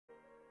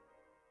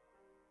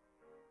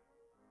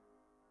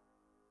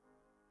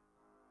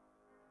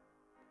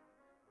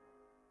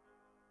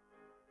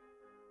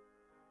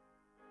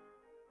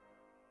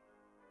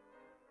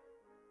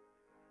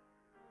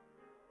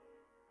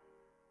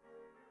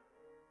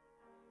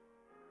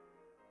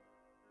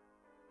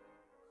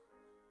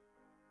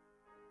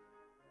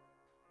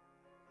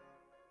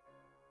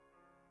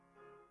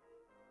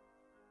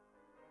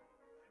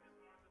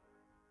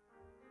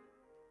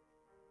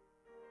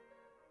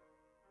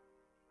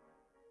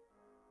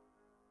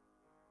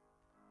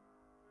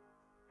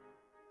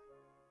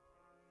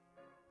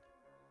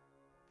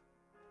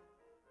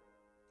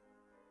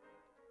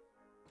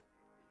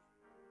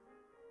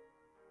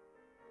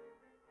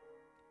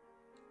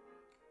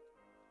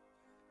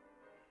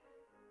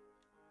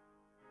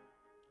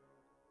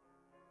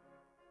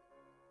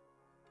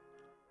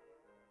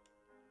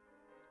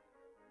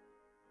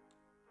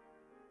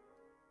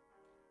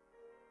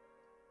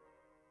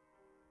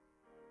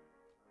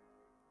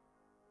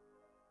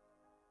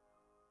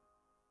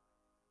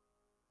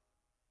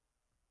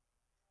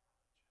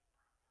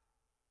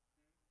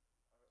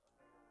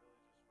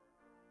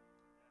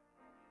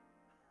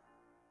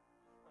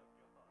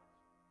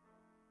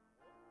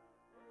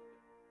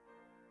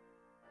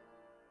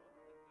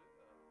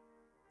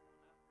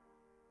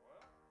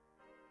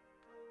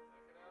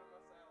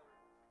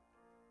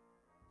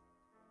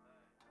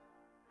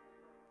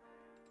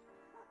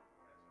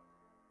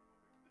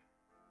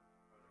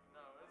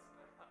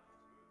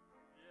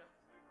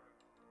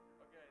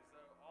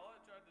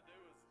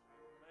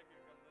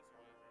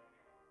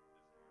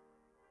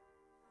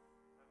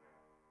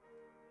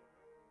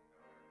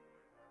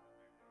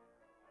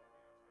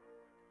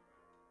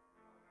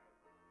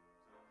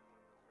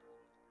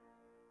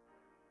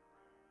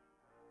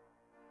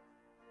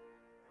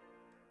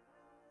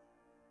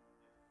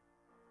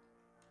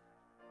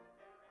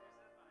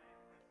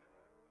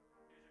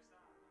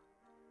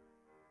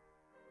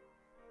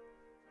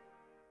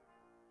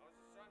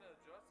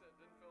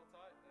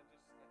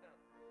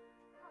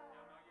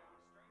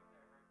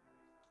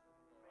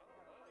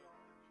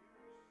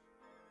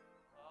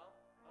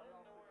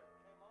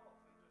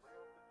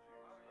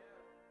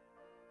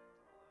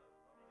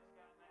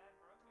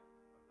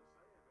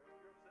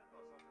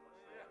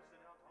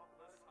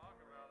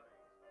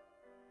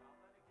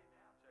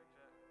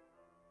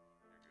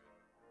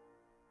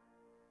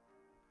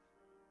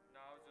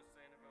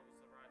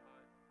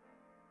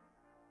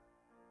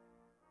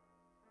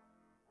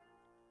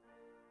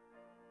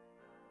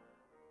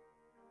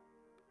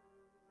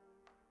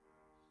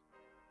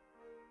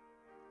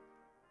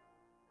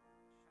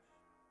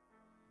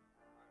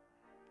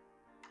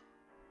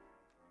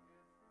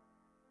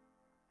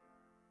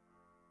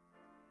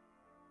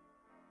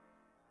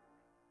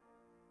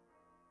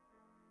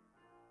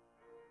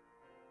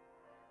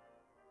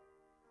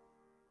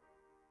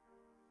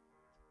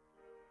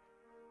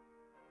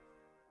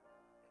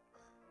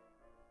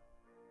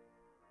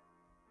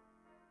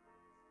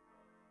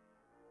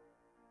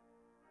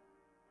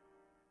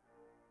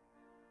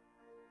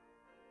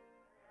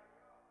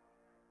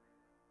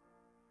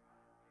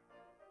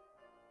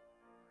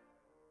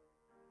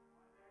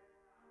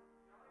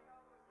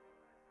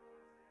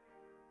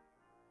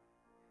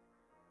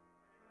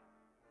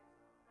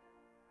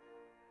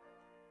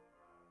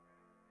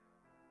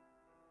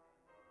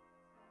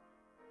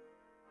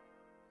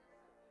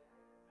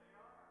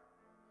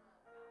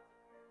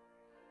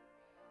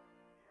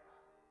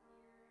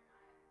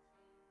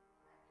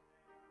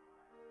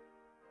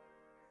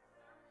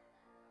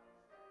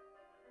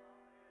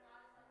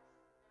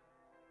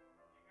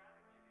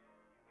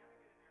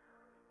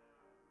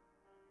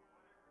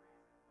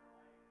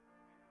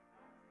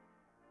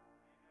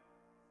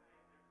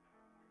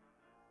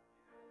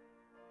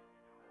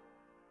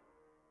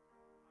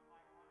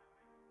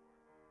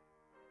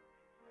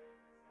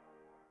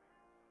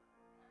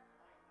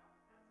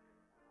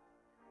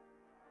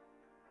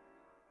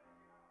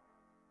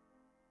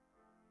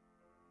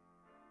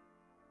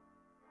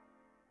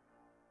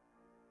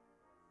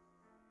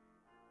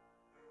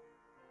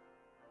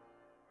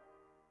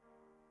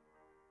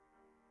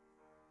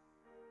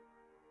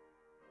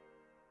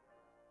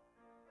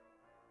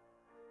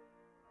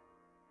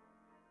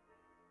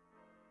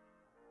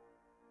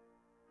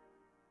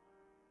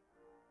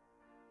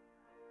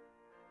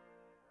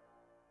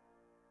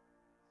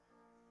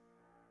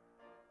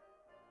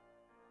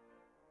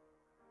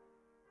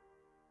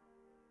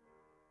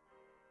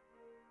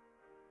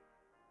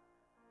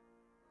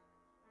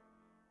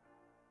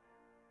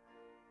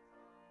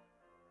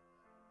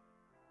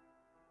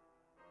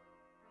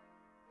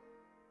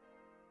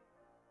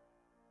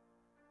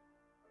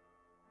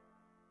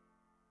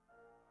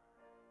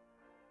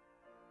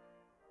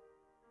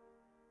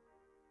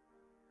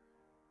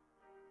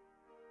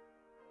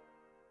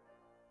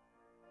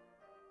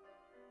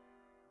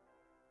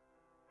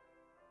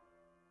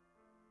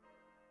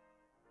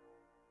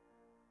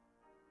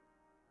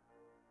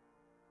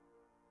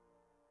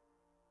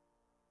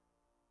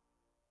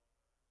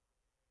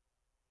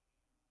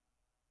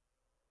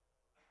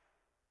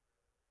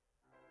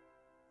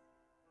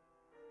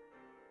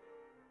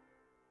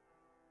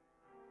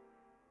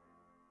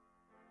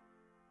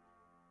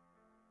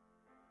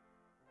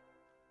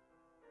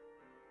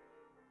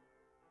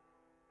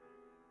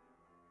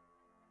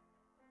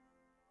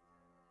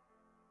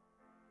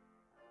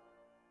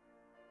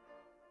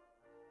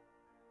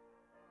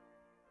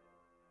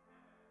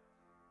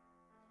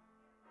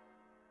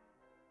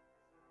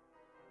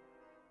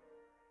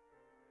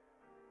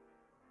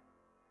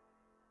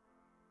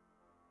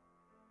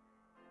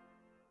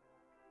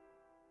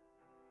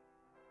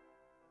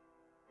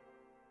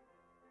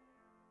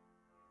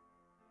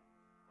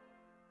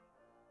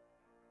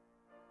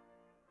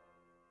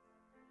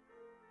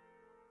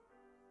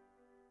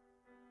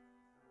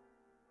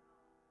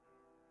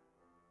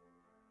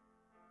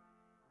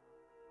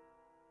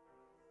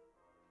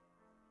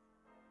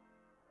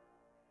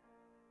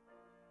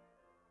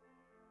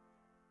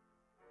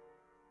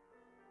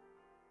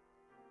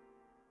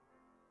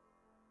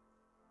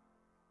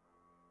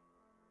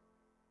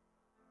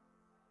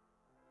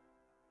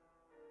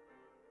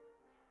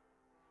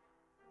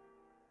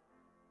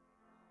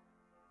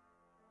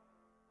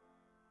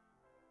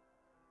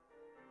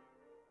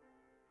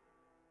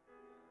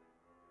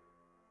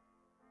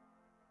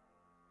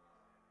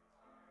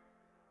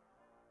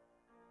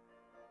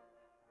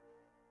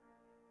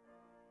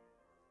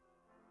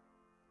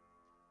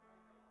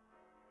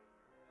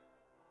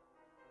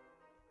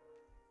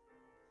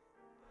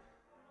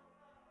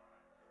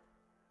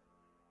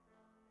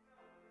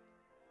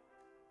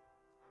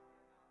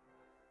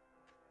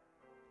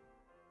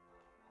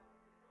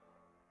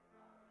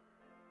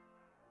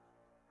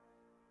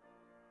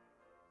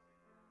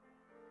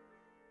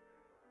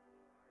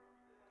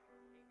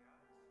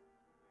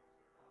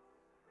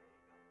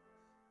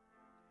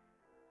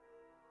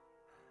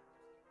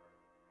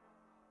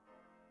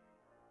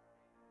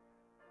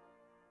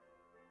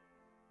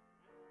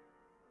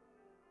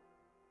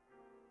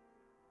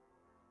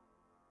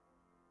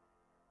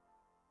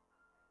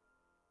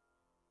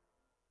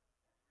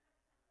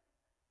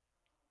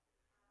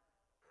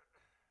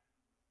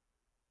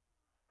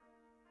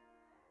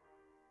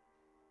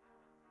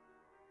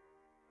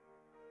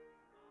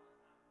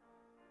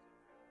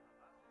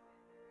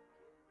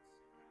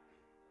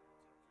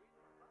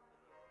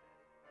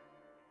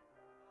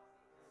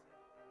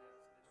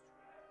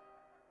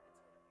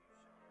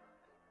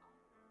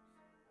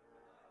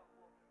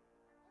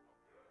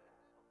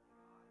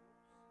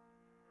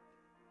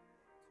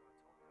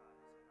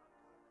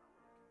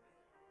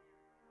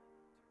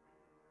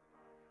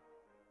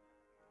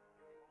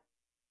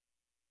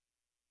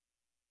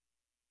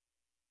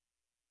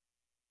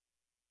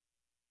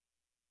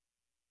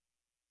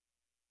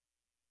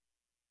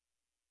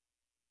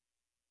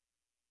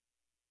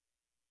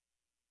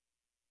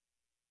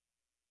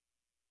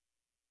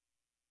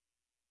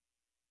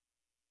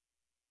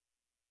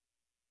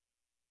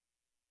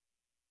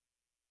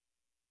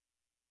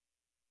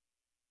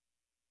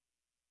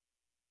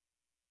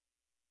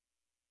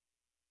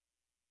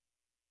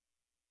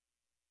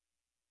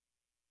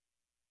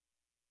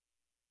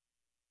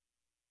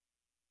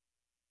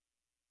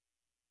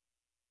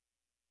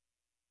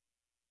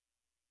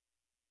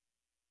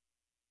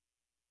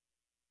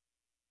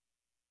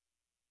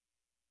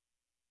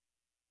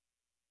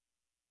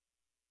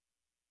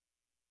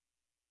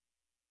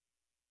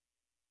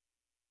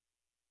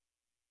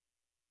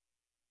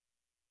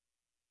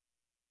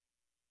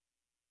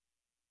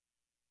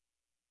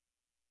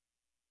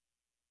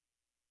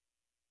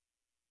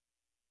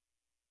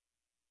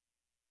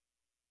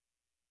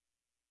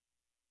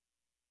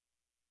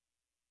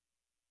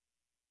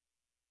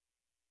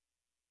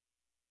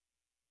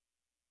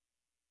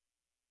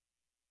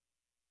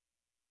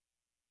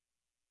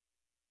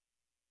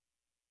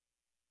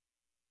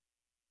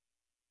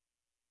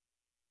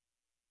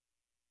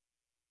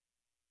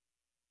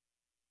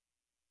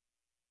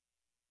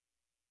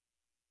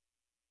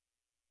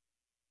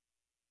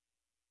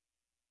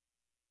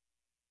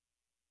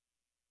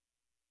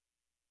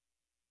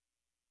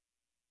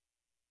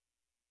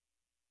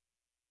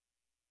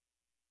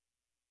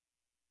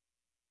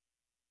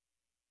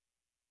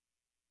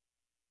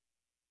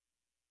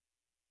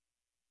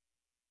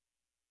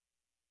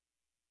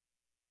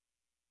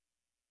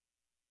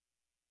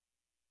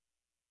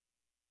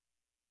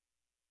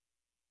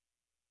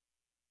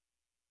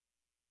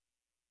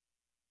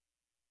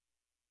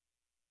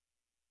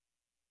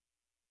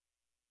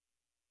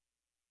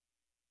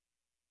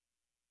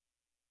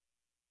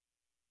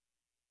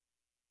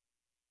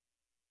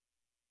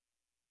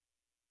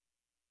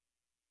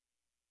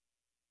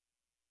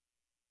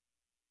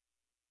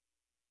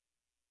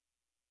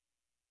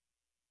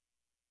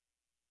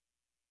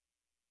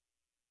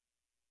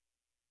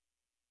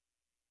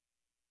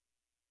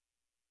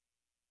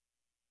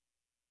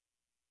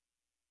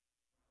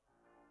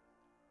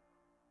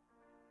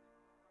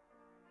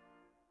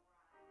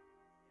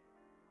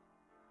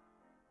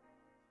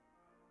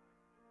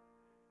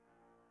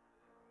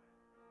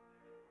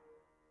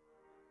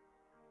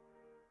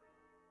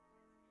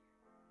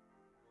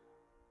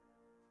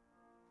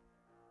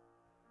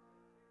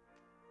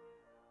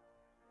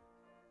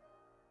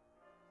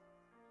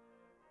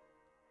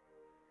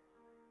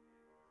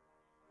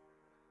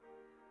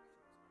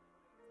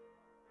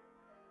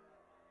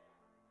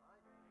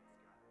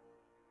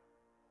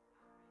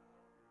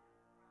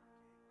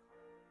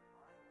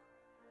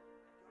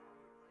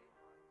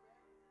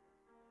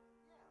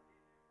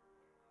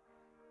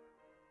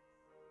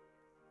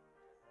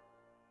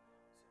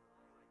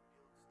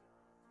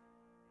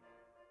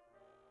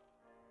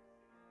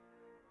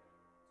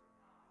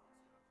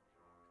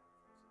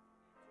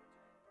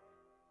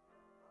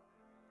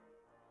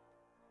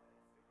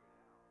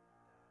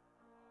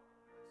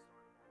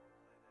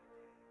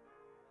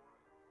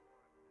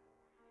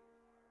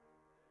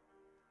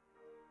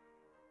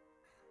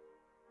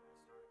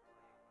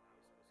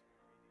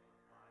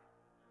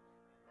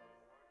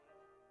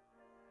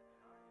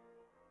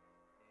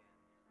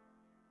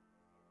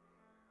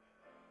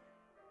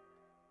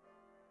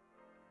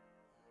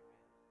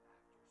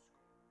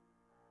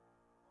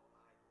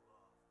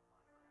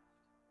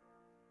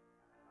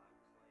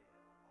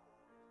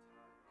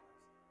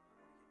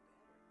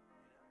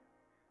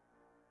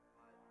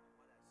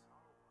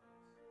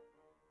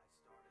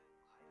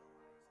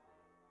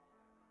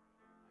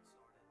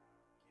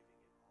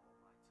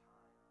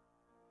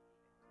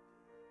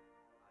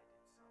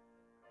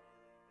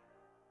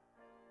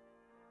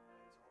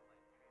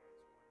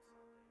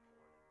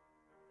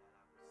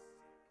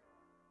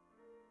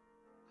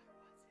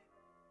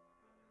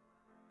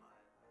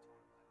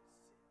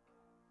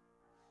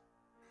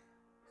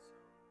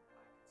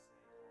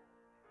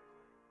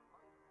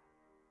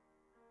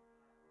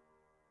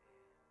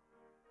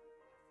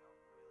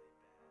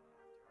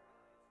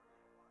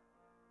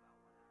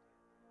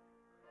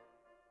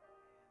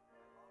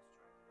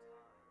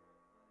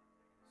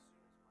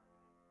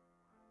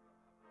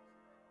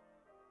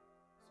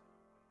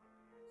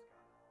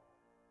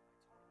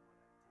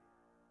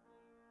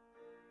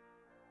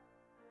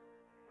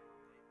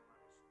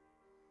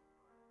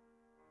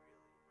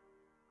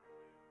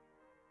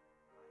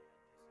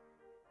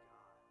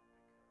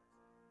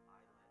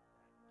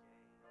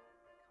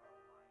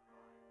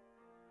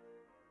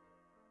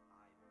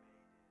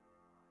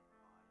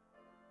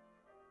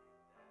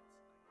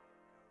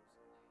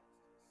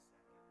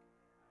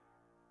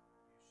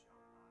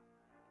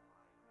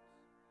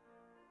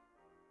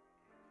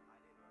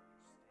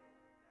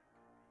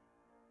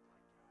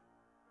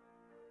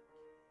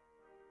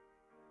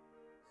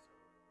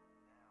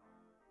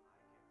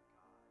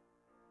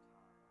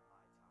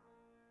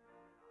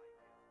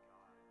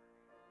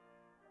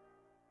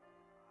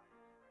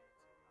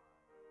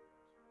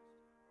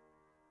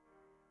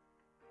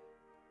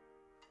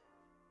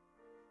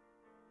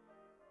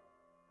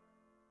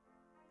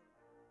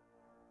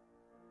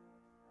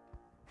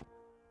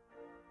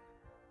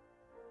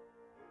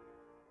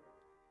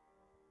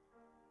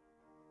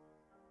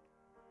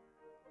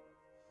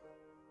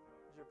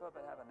your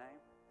puppet have a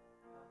name?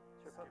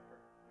 Skipper.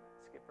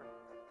 Skipper.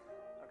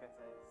 Okay.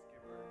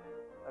 Skipper.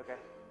 Okay.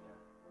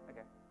 Yeah.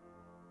 Okay.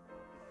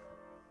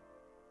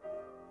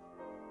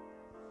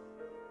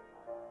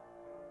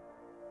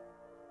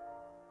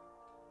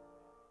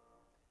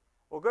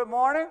 Well, good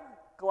morning.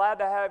 Glad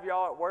to have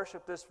y'all at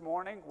worship this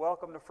morning.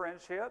 Welcome to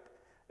Friendship.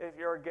 If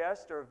you're a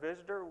guest or a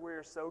visitor,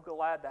 we're so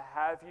glad to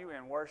have you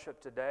in worship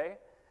today.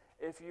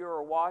 If you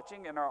are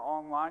watching in our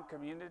online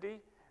community,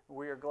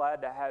 we are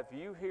glad to have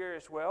you here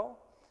as well.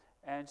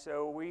 And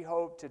so we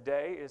hope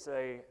today is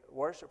a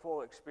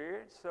worshipful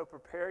experience. So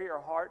prepare your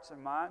hearts and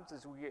minds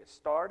as we get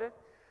started.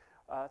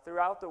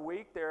 Throughout the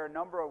week, there are a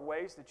number of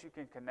ways that you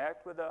can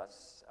connect with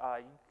us.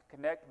 You can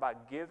connect by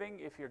giving.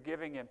 If you're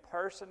giving in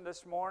person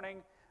this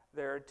morning,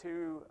 there are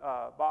two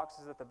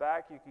boxes at the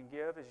back you can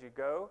give as you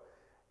go.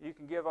 You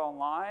can give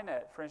online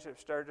at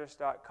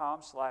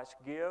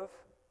friendshipsturgis.com/give,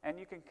 and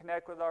you can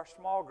connect with our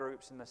small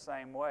groups in the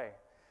same way.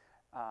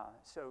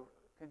 So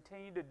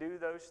continue to do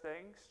those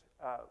things.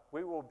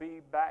 We will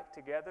be back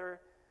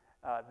together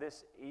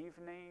this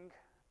evening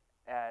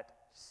at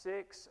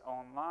 6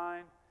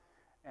 online,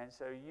 and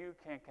so you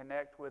can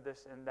connect with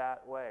us in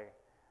that way.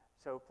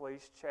 So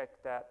please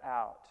check that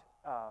out.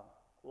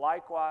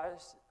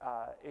 Likewise,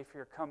 if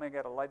you're coming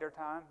at a later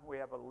time, we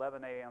have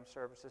 11 a.m.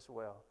 service as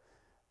well.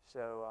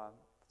 So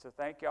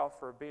thank y'all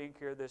for being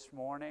here this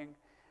morning.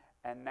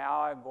 And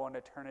now I'm going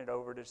to turn it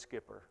over to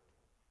Skipper.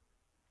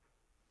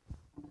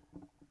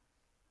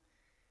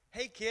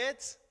 Hey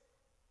kids,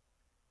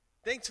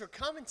 thanks for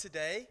coming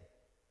today.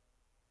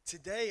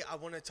 Today I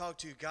want to talk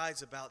to you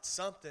guys about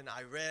something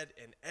I read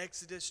in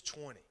Exodus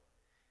 20.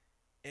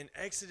 In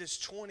Exodus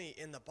 20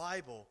 in the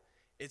Bible,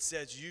 it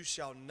says, "You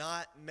shall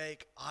not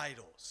make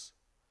idols."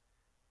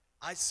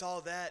 I saw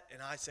that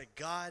and I said,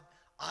 God,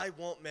 I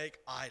won't make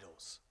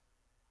idols.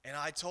 And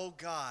I told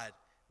God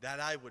that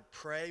I would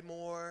pray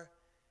more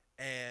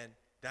and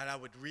that I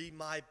would read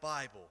my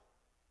Bible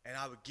and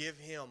I would give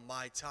him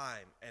my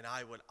time and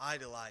I would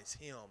idolize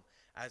him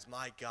as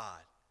my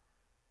God.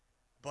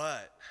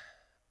 But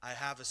I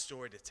have a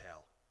story to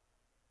tell.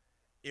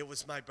 It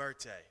was my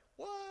birthday.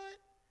 What?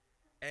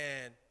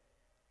 And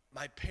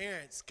my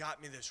parents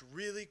got me this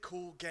really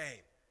cool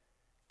game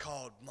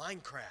called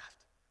Minecraft.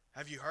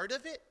 Have you heard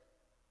of it?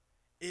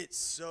 It's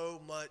so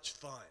much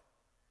fun.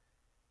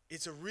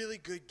 It's a really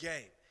good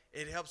game.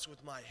 It helps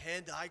with my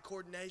hand-eye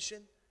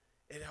coordination.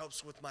 It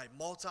helps with my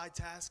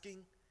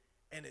multitasking,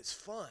 and it's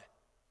fun.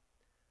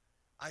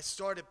 I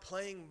started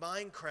playing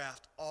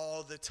Minecraft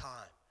all the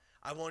time.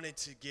 I wanted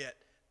to get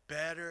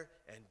better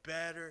and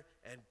better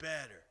and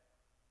better.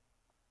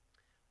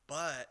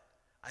 But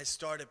I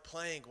started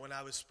playing when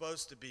I was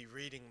supposed to be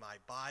reading my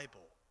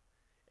Bible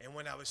and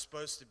when I was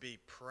supposed to be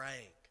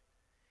praying.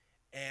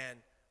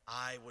 And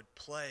I would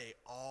play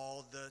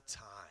all the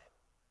time.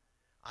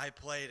 I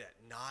played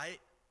at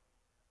night.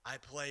 I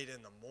played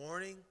in the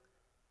morning.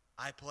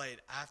 I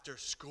played after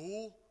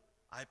school.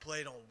 I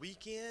played on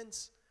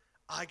weekends.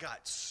 I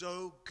got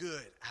so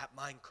good at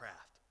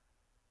Minecraft.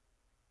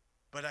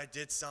 But I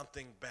did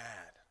something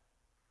bad.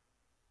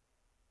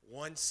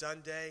 One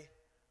Sunday,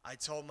 I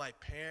told my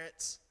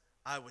parents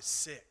I was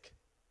sick.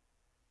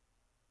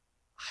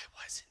 I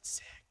wasn't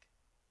sick.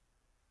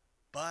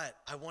 But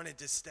I wanted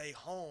to stay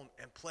home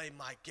and play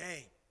my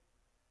game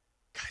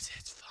because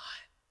it's fun.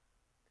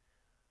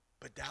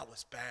 But that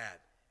was bad.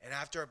 And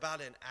after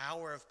about an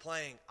hour of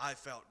playing, I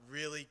felt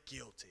really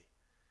guilty.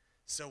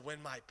 So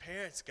when my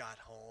parents got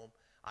home,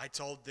 I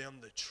told them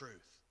the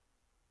truth.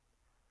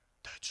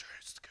 The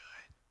truth's good.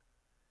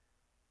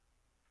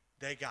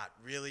 They got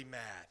really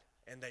mad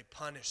and they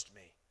punished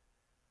me.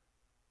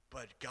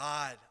 But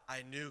God,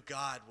 I knew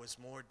God was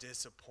more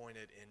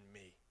disappointed in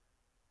me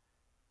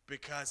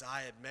because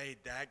I had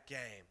made that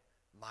game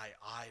my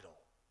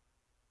idol.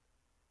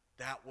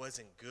 That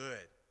wasn't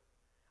good.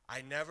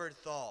 I never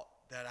thought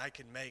that I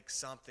could make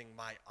something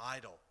my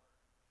idol,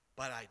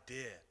 but I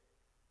did.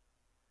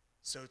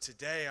 So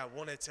today I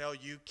want to tell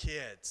you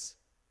kids,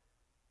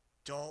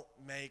 don't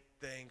make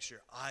things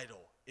your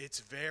idol. It's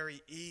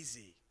very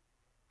easy.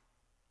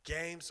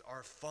 Games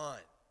are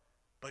fun,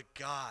 but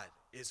God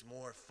is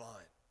more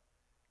fun.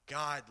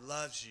 God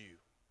loves you.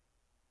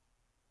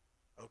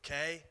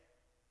 Okay?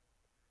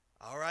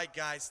 All right,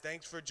 guys,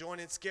 thanks for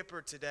joining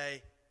Skipper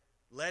today.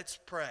 Let's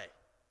pray.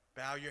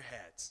 Bow your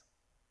heads.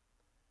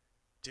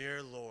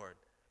 Dear Lord,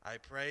 I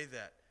pray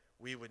that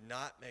we would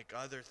not make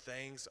other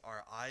things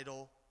our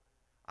idol.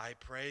 I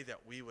pray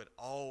that we would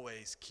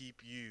always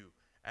keep you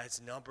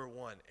as number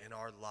one in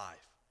our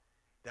life,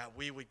 that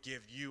we would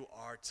give you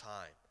our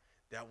time,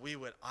 that we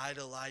would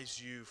idolize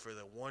you for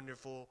the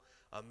wonderful,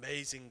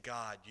 amazing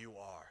God you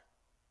are.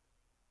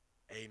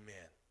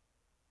 Amen.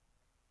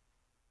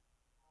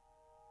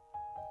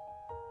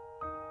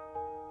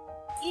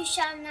 You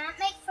shall not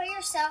make for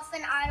yourself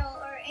an idol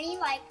or any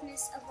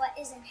likeness of what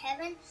is in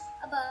heaven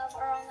above,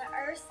 or on the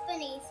earth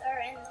beneath, or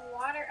in the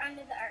water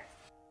under the earth.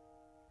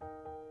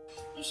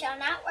 You shall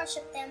not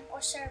worship them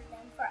or serve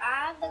them, for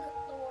I, the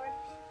Lord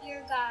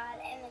your God,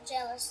 am a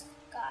jealous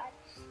God,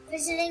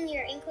 visiting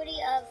your iniquity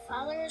of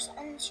fathers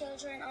on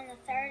children on the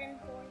third and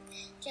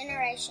fourth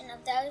generation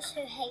of those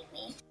who hate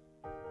me,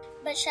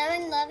 but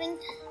showing loving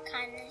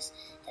kindness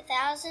to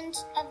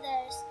thousands of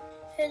those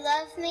who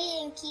love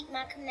me and keep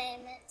my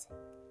commandments.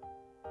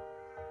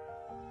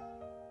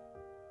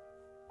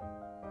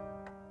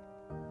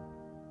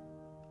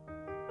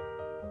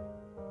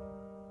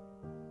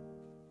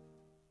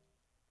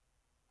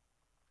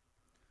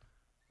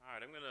 All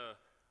right,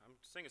 I'm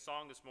sing a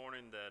song this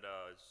morning that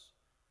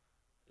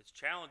it's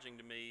challenging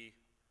to me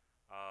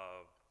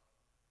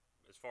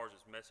as far as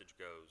its message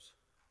goes.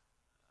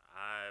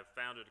 I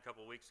found it a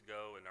couple weeks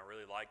ago and I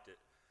really liked it,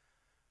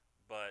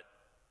 but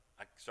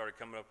I started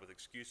coming up with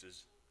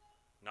excuses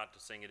not to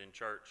sing it in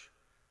church.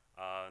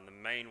 And the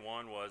main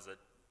one was that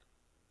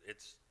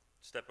it's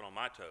stepping on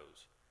my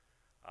toes.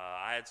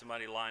 I had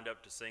somebody lined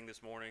up to sing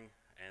this morning,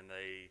 and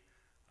they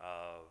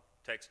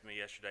texted me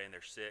yesterday and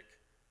they're sick,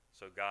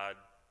 so God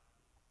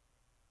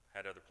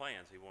had other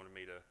plans. He wanted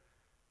me to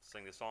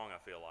sing the song, I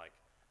feel like.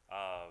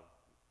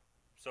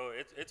 So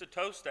it's a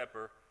toe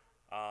stepper,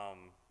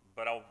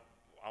 but I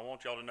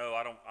want y'all to know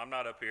I'm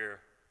not up here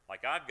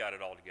like I've got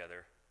it all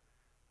together.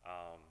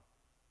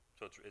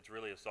 So it's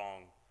really a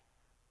song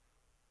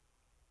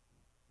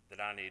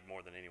that I need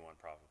more than anyone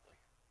probably.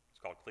 It's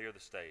called Clear the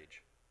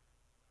Stage.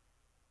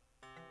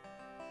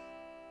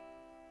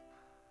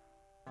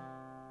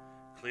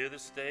 Clear the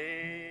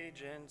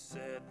stage and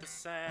set the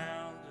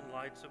sound and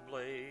lights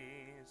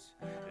ablaze.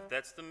 If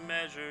that's the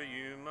measure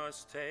you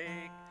must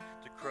take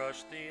to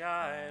crush the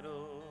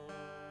idols.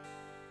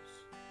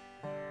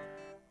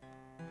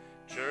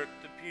 Jerk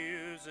the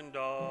pews and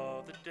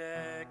all the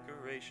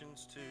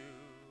decorations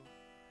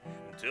too,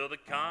 until the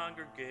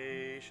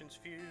congregation's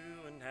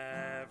few and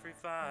have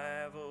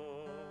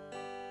revival.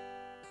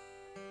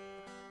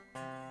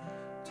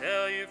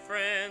 Tell your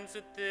friends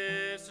that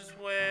this is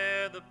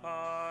where the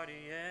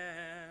party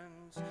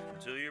ends,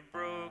 until you're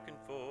broken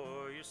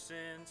for your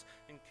sins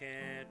and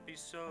can't be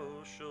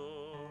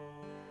social.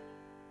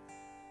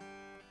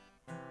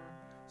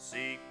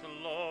 Seek the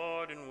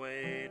Lord and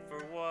wait for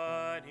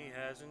what He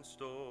has in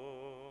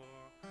store,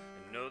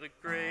 and know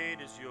that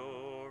great is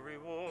your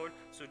reward,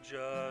 so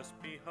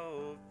just be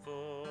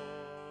hopeful,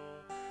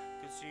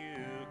 'cause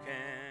you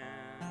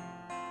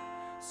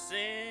can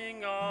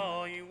sing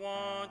all you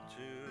want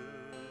to,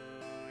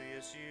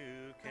 yes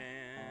you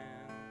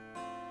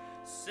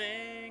can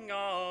sing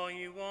all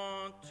you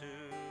want to,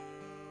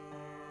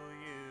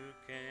 you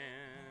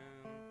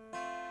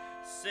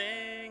can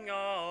sing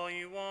all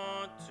you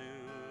want to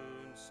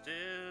and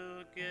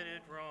still get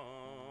it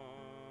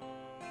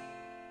wrong.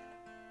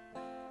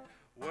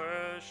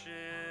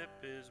 Worship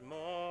is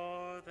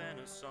more than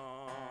a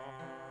song.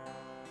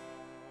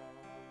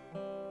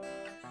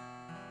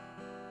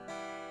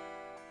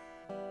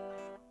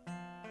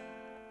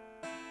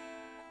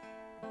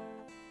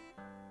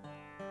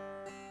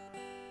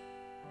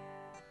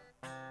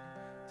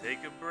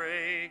 Take a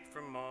break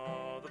from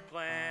all the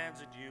plans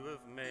that you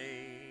have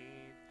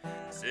made.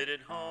 Sit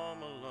at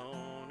home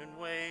alone and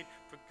wait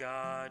for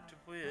God to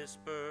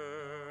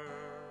whisper.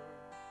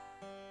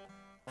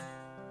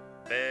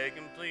 Beg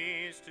Him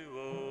please to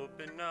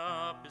open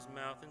up His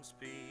mouth and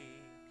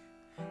speak,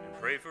 and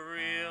pray for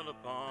real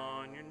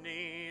upon your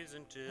knees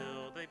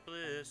until they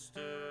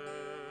blister.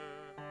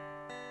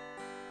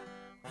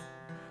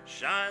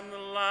 Shine the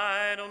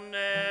light on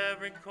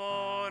every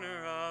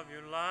corner of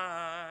your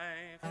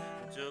life,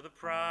 until the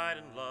pride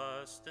and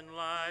lust and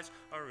lies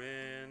are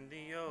in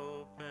the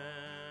open.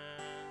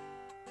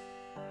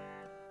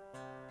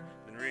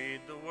 Then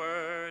read the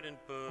Word and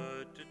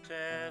put to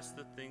test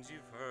the things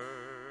you've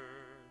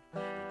heard,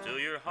 until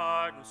your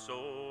heart and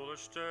soul are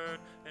stirred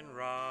and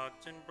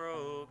rocked and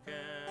broken.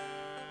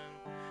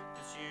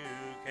 'Cause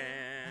you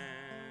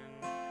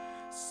can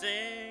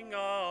sing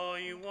all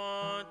you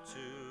want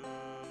to,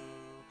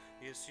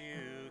 yes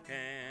you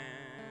can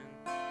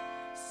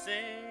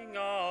sing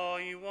all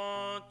you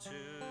want to,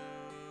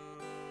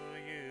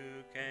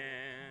 you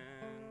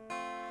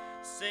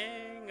can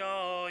sing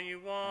all you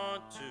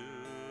want to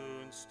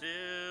and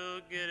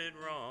still get it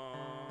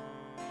wrong.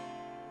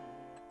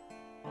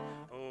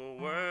 Oh,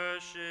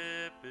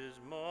 worship is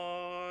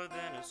more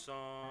than a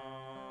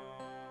song.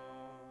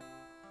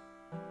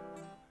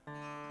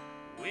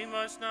 We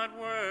must not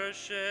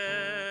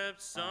worship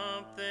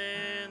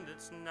something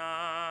that's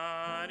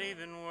not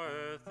even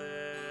worth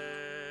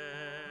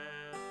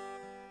it.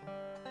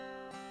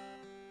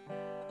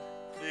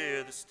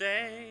 Clear the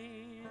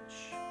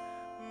stage,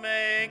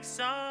 make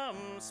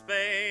some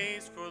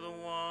space for the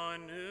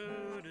one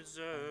who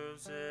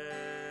deserves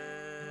it.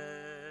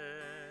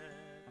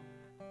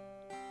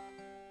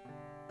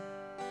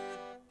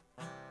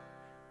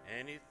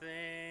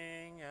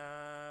 Anything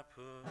I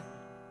put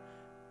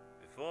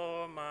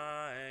before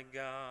my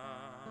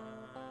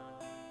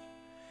God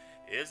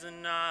is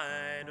an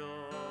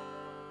idol.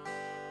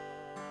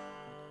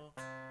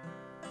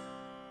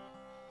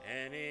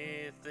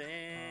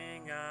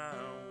 Anything I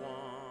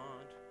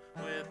want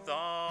with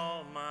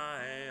all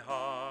my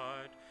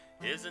heart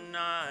is an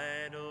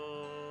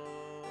idol.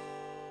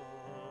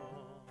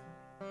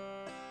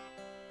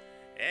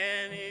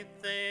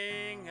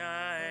 Anything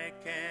I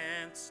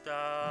can't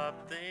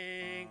stop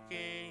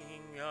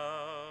thinking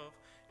of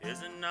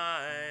is an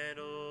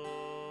idol.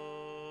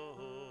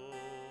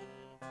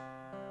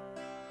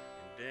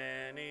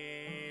 And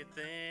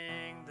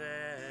anything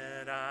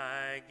that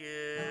I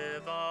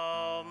give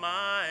all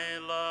my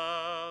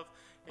love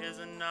is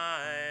an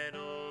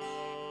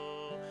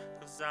idol.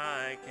 'Cause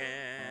I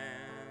can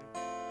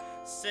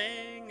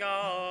sing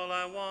all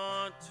I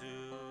want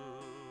to,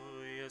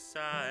 yes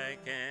I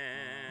can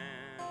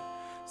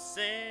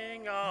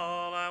sing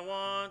all I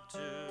want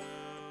to,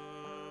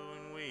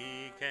 and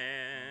we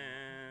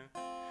can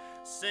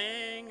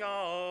sing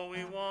all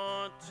we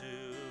want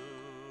to,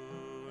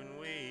 and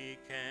we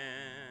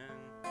can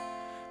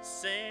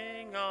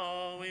sing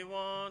all we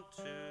want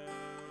to.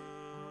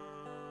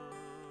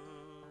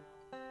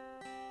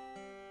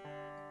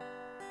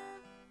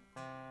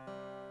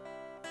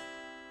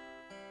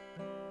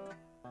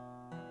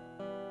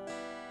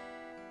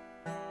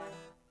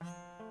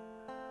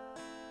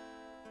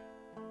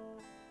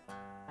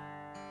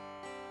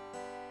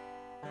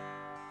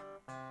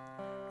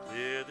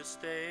 Clear the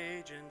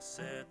stage and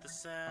set the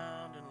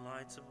sound and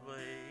lights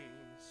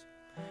ablaze.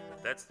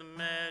 If that's the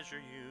measure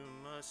you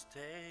must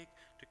take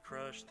to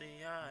crush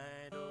the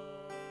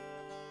idols.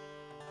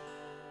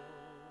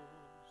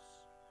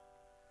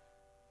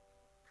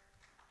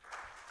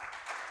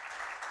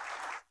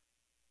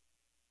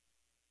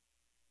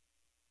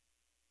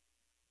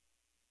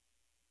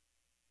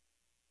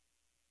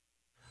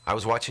 I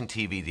was watching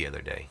TV the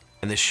other day,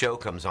 and this show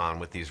comes on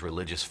with these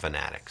religious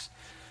fanatics.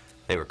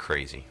 They were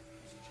crazy.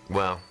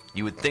 Well,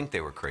 you would think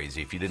they were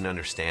crazy if you didn't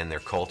understand their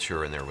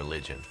culture and their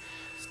religion.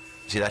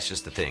 See, that's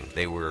just the thing.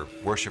 They were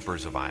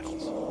worshipers of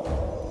idols,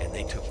 and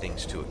they took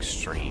things to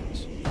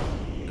extremes.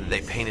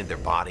 They painted their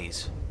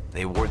bodies.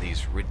 They wore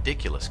these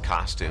ridiculous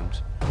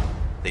costumes.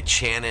 They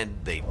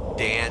chanted, they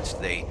danced,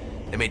 they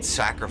made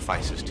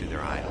sacrifices to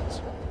their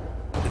idols.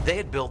 They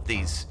had built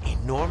these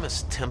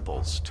enormous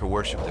temples to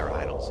worship their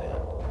idols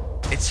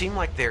in. It seemed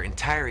like their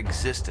entire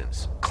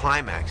existence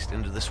climaxed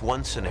into this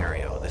one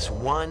scenario, this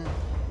one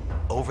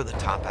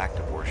over-the-top act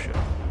of worship.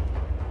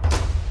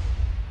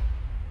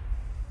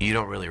 You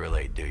don't really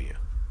relate, do you?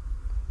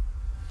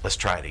 Let's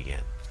try it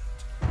again.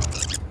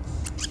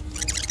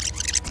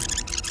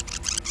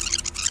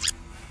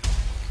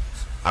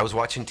 I was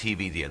watching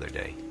TV the other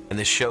day, and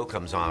this show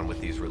comes on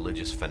with these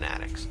religious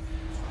fanatics.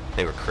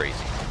 They were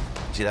crazy.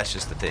 See, that's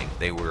just the thing.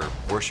 They were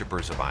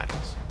worshipers of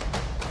idols,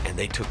 and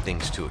they took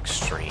things to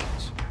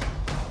extremes.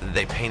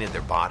 They painted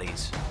their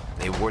bodies.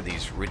 They wore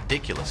these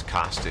ridiculous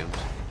costumes.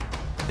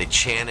 They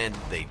chanted,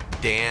 they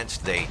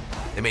danced, they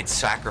made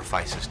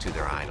sacrifices to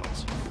their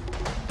idols.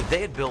 They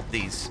had built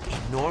these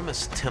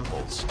enormous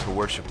temples to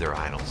worship their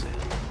idols in.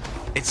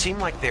 It seemed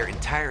like their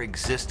entire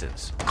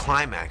existence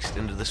climaxed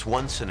into this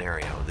one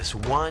scenario, this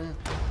one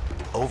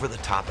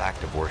over-the-top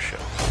act of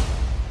worship.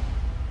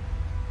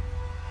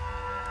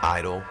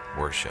 Idol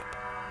worship.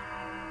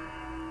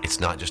 It's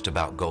not just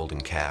about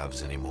golden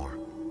calves anymore.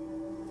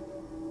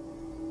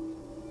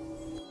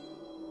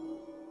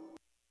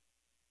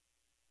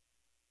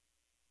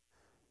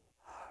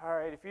 All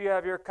right, if you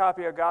have your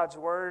copy of God's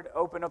Word,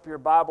 open up your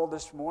Bible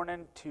this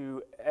morning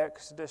to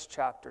Exodus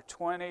chapter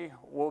 20.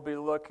 We'll be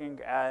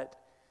looking at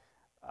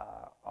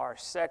our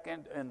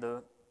second in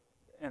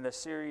the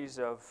series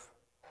of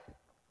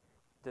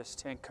this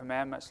Ten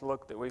Commandments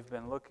look that we've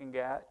been looking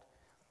at.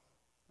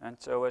 And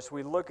so as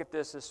we look at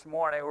this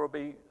morning, we'll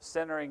be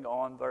centering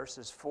on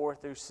verses 4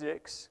 through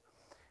 6.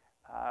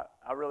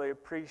 I really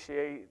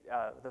appreciate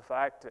the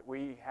fact that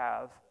we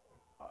have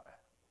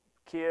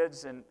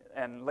kids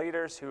and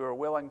leaders who are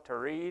willing to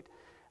read.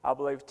 I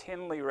believe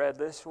Tinley read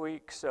this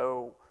week,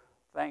 so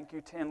thank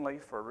you, Tinley,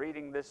 for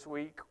reading this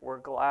week. We're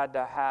glad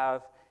to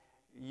have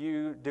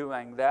you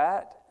doing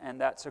that,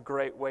 and that's a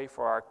great way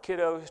for our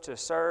kiddos to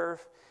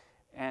serve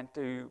and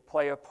to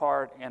play a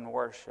part in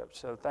worship.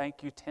 So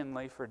thank you,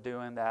 Tinley, for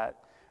doing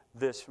that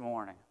this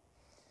morning.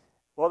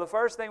 Well, the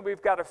first thing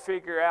we've got to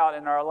figure out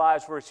in our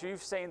lives, which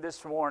you've seen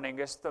this morning,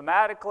 is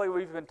thematically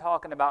we've been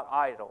talking about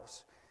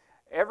idols.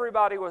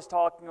 Everybody was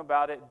talking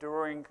about it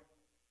during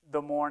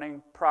the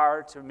morning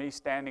prior to me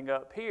standing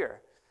up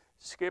here.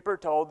 Skipper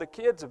told the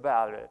kids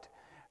about it.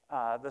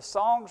 The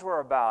songs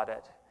were about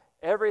it.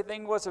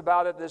 Everything was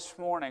about it this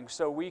morning,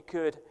 so we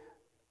could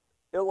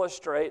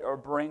illustrate or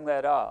bring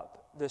that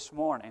up this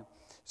morning.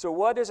 So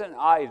what is an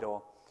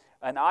idol?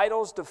 An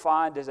idol is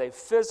defined as a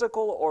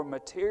physical or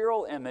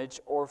material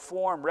image or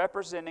form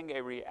representing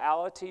a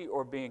reality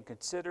or being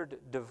considered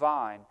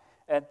divine,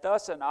 and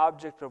thus an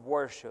object of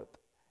worship.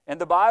 In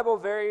the Bible,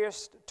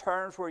 various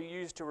terms were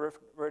used to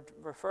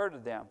refer to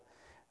them,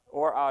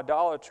 or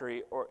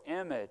idolatry, or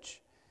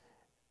image,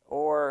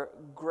 or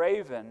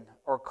graven,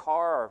 or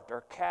carved,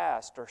 or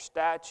cast, or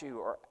statue,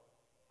 or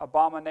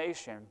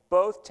abomination.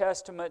 Both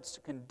Testaments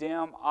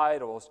condemn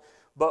idols,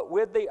 but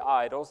with the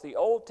idols, the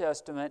Old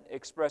Testament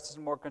expresses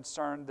more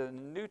concern than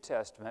the New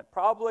Testament,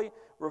 probably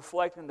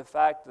reflecting the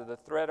fact that the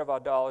threat of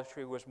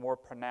idolatry was more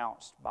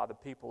pronounced by the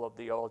people of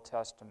the Old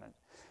Testament.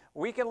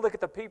 We can look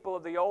at the people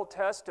of the Old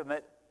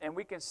Testament and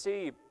we can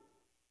see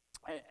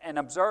and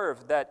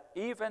observe that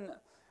even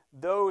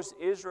those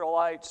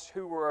Israelites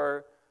who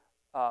were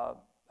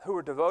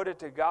devoted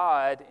to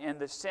God in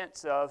the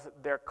sense of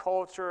their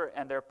culture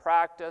and their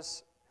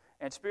practice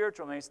and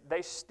spiritual means,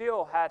 they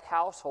still had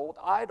household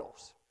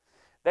idols.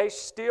 They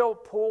still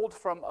pulled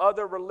from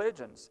other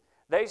religions.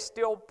 They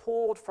still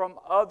pulled from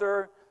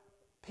other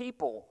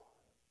people.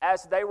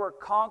 As they were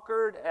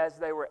conquered, as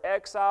they were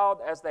exiled,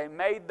 as they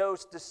made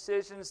those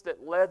decisions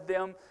that led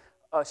them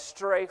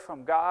astray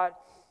from God,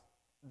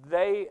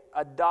 they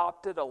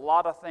adopted a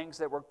lot of things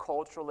that were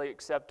culturally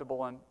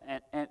acceptable.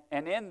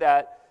 And in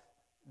that,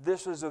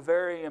 this was a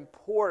very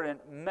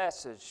important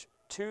message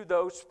to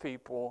those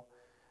people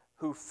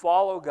who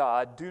follow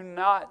God. Do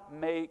not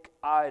make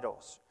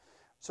idols.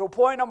 So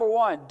point number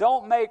 1,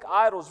 don't make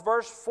idols.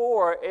 Verse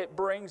 4, it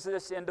brings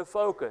this into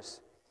focus.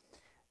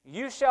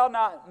 You shall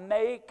not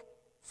make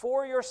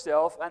for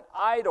yourself an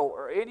idol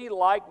or any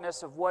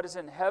likeness of what is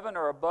in heaven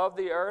or above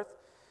the earth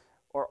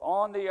or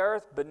on the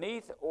earth,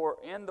 beneath or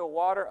in the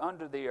water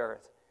under the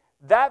earth.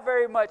 That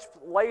very much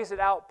lays it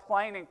out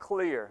plain and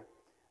clear.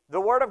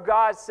 The Word of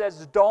God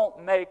says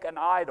don't make an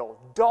idol.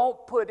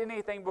 Don't put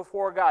anything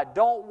before God.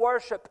 Don't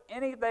worship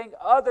anything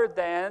other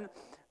than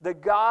the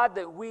God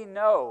that we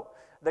know,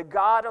 the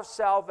God of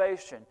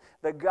salvation,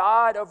 the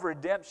God of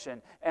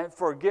redemption and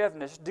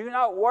forgiveness. Do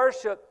not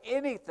worship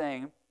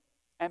anything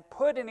and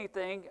put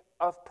anything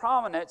of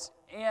prominence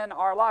in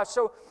our lives.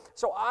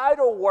 So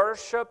idol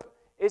worship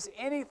is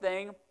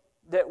anything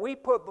that we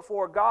put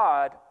before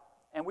God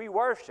and we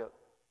worship.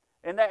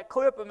 In that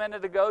clip a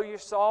minute ago, you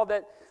saw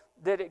that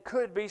it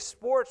could be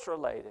sports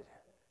related.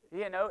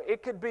 You know,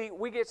 it could be,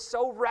 we get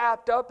so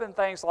wrapped up in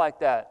things like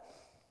that.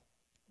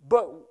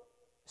 But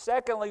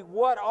secondly,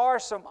 what are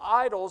some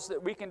idols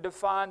that we can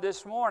define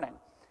this morning?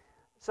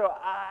 So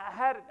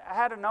I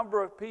had a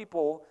number of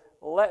people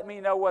let me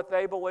know what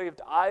they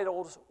believed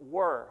idols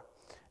were.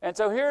 And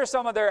so here are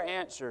some of their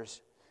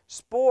answers.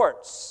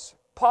 Sports,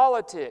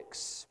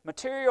 politics,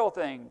 material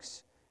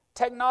things,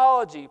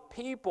 technology,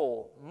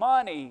 people,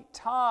 money,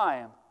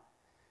 time,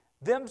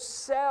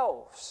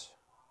 themselves,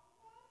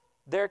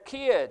 their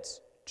kids,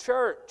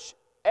 church,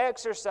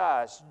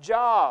 exercise,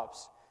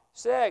 jobs,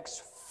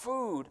 sex,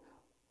 food,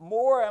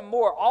 more and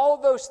more. All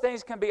of those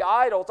things can be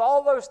idols. All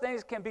of those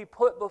things can be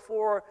put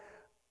before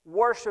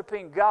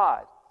worshiping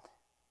God.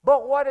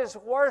 But what is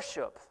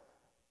worship?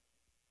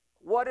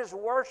 What is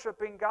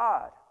worshiping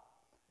God?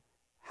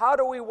 How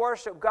do we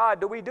worship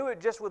God? Do we do it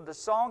just with the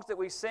songs that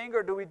we sing,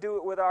 or do we do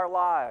it with our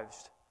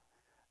lives?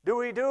 Do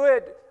we do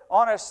it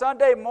on a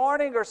Sunday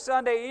morning or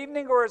Sunday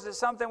evening, or is it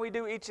something we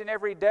do each and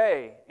every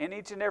day, in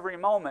each and every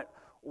moment?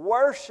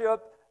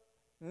 Worship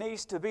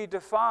needs to be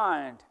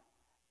defined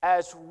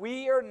as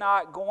we are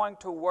not going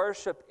to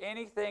worship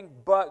anything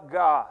but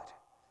God.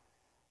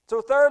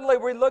 So thirdly,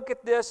 we look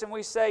at this and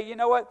we say, you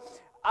know what?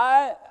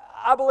 I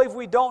believe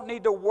we don't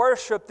need to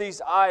worship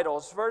these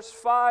idols. Verse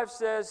 5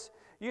 says,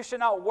 you should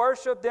not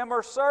worship them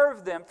or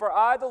serve them, for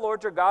I, the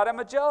Lord your God, am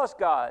a jealous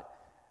God,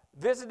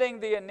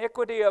 visiting the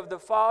iniquity of the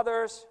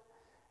fathers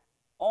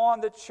on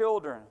the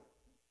children,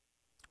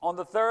 on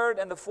the third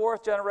and the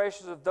fourth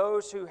generations of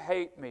those who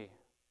hate me.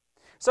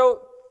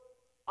 So,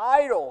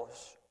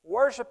 idols,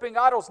 worshiping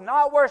idols,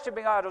 not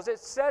worshiping idols, it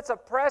sets a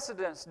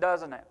precedence,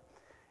 doesn't it?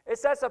 It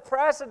sets a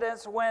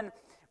precedence when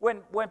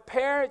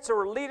parents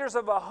or leaders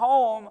of a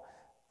home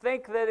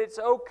think that it's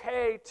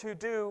okay to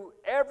do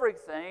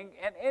everything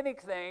and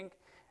anything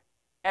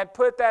and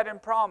put that in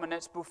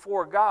prominence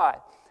before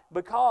God.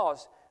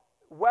 Because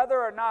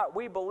whether or not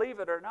we believe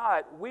it or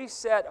not, we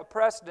set a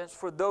precedence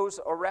for those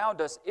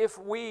around us. If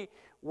we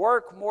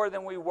work more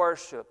than we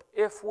worship,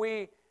 if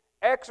we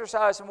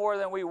exercise more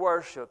than we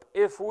worship,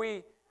 if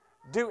we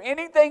do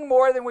anything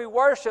more than we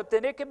worship,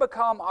 then it can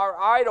become our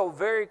idol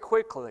very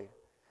quickly.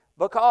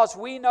 Because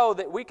we know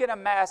that we can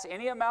amass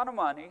any amount of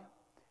money,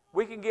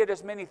 we can get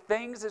as many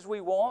things as we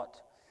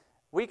want,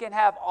 we can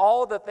have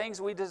all the things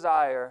we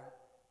desire,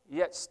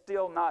 yet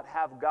still not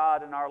have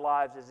God in our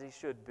lives as He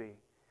should be.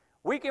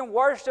 We can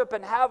worship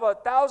and have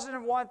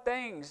 1,001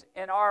 things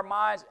in our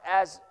minds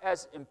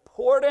as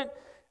important,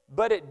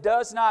 but it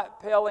does not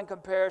pale in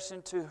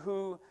comparison to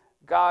who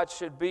God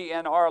should be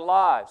in our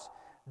lives.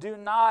 Do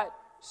not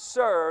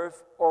serve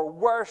or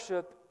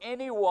worship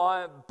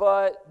anyone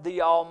but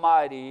the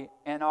Almighty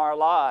in our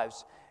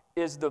lives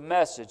is the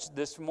message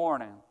this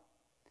morning.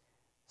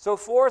 So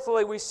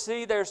fourthly, we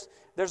see there's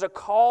a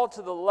call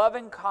to the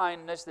loving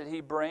kindness that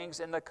He brings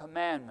in the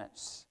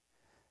commandments.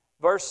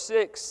 Verse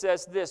 6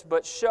 says this,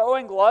 but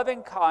showing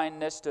loving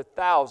kindness to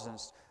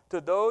thousands, to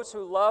those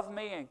who love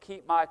me and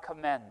keep my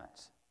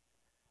commandments.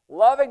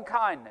 Loving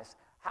kindness.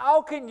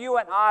 How can you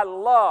and I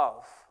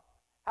love?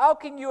 How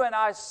can you and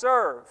I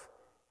serve?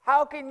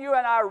 How can you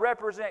and I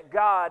represent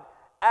God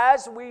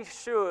as we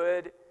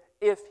should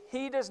if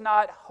He does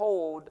not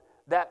hold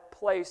that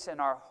place in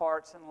our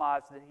hearts and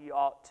lives that He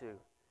ought to?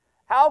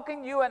 How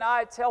can you and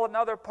I tell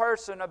another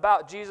person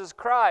about Jesus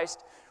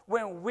Christ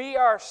when we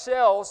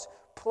ourselves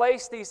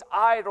place these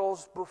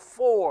idols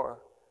before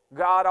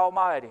God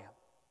Almighty.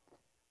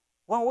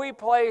 When we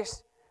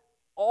place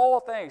all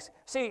things.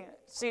 See,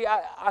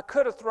 I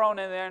could have thrown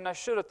in there and I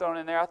should have thrown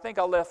in there. I think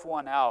I left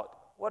one out.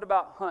 What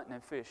about hunting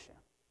and fishing?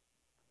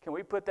 Can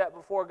we put that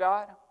before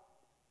God?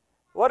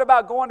 What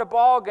about going to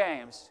ball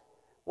games?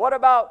 What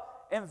about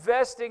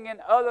investing in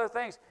other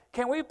things?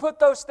 Can we put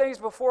those things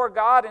before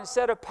God and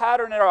set a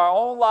pattern in our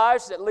own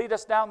lives that lead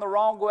us down the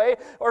wrong way,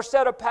 or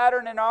set a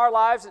pattern in our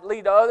lives that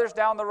lead others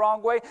down the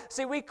wrong way?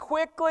 See, we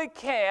quickly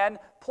can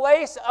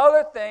place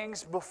other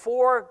things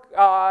before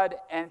God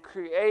and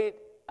create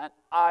an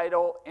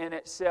idol in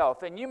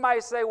itself. And you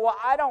might say, well,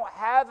 I don't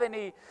have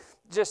any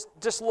just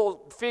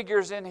little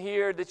figures in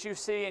here that you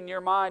see in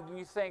your mind and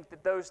you think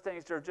that those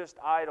things are just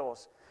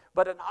idols.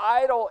 But an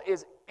idol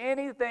is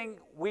anything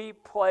we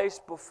place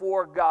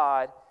before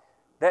God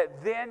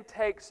that then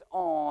takes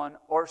on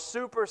or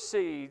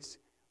supersedes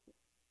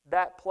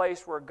that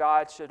place where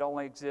God should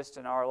only exist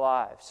in our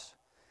lives.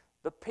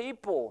 The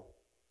people,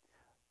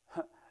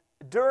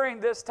 during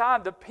this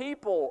time, the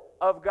people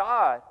of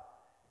God,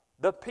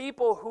 the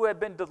people who had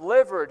been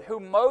delivered, who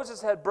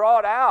Moses had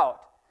brought out,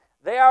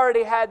 they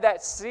already had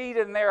that seed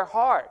in their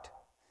heart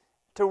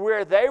to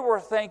where they were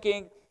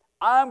thinking,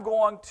 I'm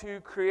going to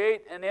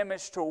create an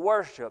image to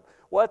worship.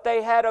 What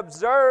they had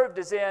observed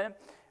is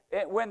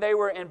when they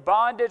were in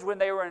bondage, when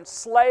they were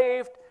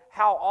enslaved,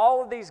 how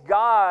all of these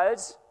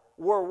gods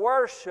were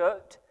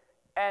worshipped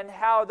and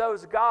how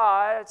those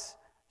gods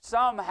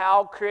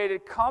somehow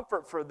created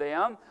comfort for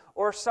them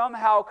or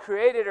somehow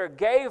created or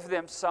gave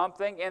them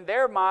something. In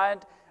their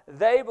mind,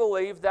 they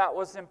believed that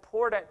was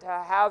important to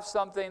have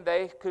something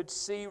they could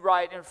see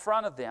right in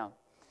front of them.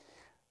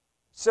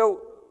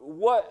 So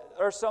what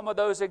are some of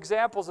those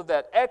examples of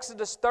that?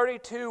 Exodus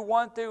 32,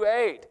 1 through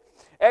 8.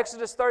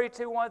 Exodus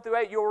 32, 1 through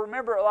 8, you'll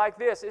remember it like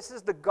this. This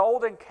is the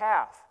golden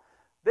calf.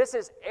 This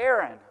is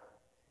Aaron.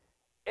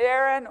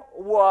 Aaron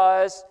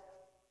was,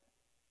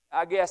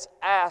 I guess,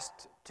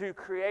 asked to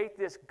create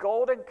this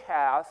golden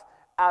calf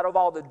out of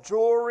all the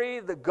jewelry,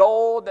 the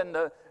gold, and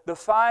the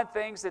fine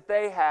things that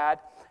they had,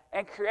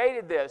 and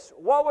created this.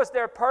 What was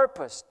their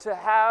purpose to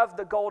have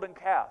the golden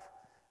calf?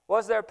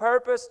 Was their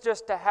purpose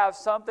just to have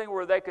something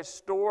where they could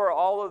store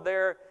all of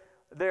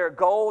their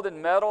gold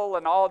and metal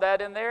and all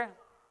that in there?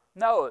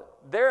 No,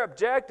 their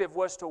objective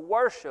was to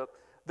worship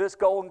this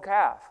golden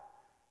calf,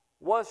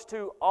 was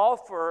to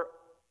offer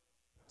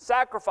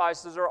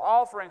sacrifices or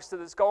offerings to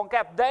this golden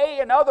calf. They,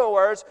 in other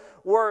words,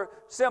 were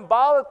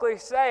symbolically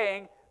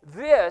saying,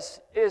 this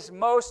is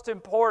most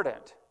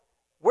important.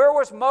 Where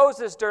was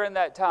Moses during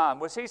that time?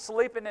 Was he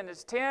sleeping in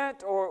his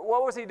tent, or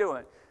what was he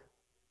doing?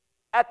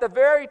 At the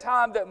very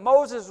time that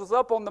Moses was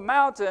up on the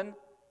mountain,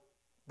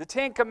 the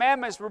 10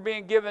 Commandments were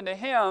being given to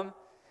him,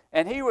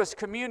 and he was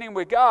communing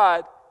with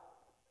God.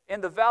 In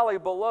the valley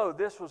below,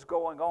 this was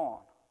going on.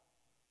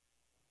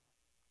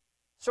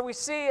 So we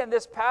see in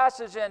this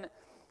passage, and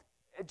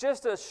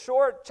just a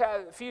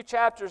few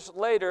chapters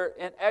later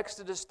in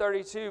Exodus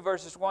 32,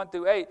 verses 1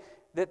 through 8,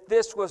 that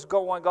this was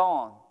going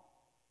on.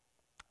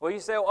 Well,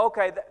 you say, well,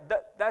 okay,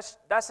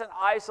 that's an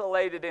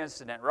isolated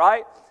incident,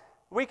 right?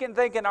 We can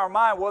think in our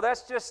mind, well,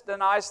 that's just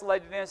an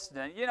isolated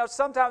incident. You know,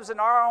 sometimes in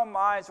our own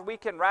minds, we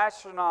can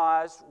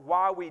rationalize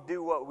why we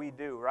do what we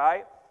do,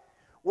 right?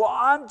 Well,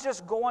 I'm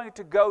just going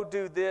to go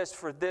do this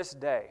for this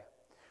day.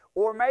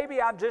 Or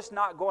maybe I'm just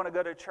not going to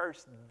go to church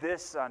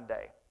this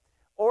Sunday.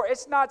 Or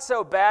it's not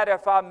so bad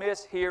if I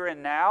miss here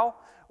and now.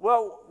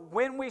 Well,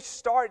 when we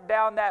start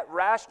down that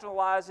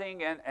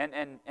rationalizing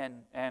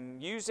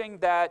and using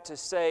that to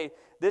say,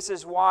 this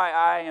is why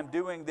I am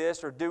doing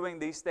this or doing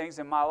these things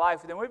in my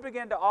life, then we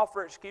begin to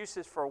offer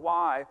excuses for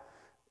why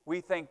we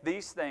think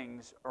these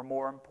things are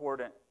more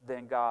important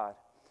than God.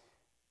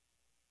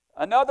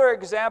 Another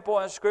example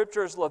in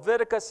Scripture is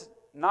Leviticus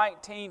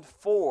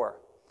 19:4.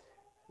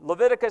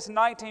 Leviticus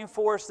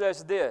 19:4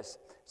 says this.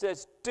 It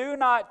says, do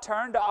not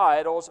turn to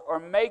idols or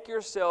make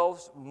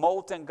yourselves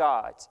molten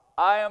gods.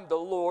 I am the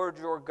Lord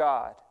your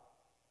God.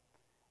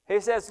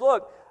 He says,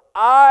 look,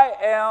 I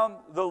am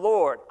the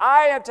Lord.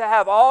 I am to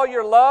have all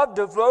your love,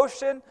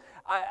 devotion.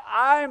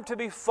 I am to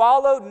be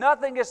followed.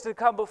 Nothing is to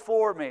come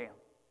before me.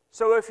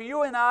 So if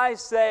you and I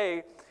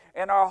say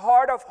in our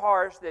heart of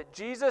hearts that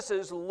Jesus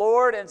is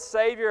Lord and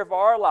Savior of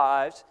our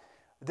lives,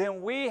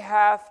 then we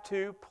have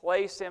to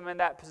place Him in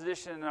that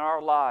position in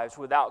our lives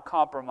without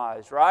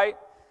compromise, right?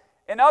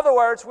 In other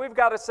words, we've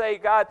got to say,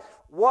 God,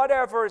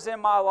 whatever is in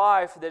my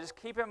life that is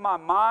keeping my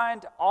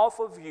mind off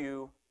of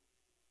you,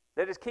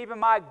 that is keeping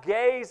my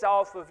gaze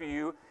off of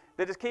you,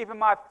 that is keeping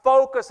my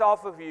focus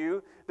off of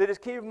you, that is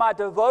keeping my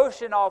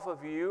devotion off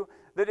of you,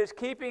 that is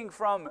keeping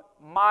from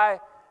my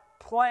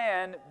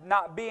plan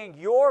not being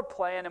your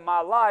plan in my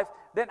life,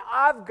 then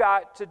I've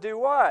got to do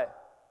what?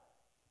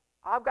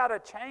 I've got to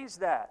change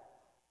that.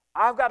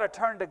 I've got to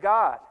turn to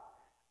God.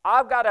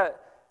 I've got to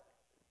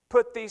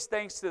put these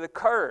things to the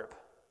curb.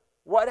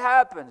 What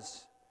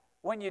happens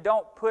when you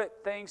don't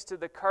put things to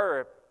the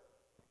curb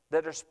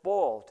that are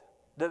spoiled?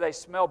 Do they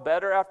smell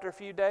better after a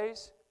few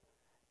days?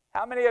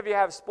 How many of you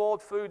have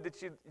spoiled food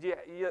that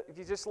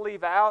you just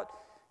leave out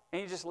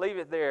and you just leave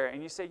it there,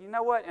 and you say, you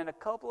know what, in a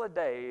couple of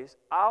days,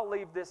 I'll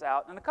leave this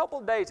out. In a couple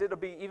of days, it'll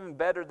be even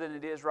better than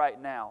it is right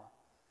now.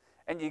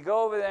 And you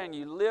go over there and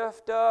you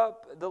lift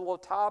up the little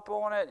top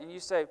on it, and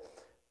you say,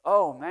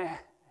 oh, man,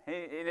 and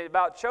it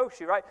about chokes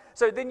you, right?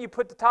 So then you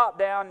put the top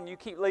down, and you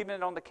keep leaving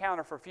it on the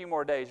counter for a few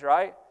more days,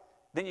 right?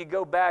 Then you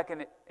go back,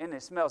 and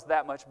it smells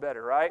that much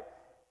better, right?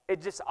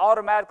 It just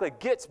automatically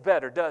gets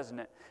better, doesn't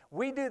it?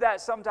 We do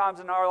that sometimes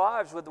in our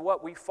lives with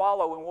what we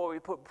follow and what we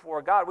put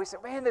before God. We say,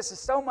 man, this is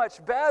so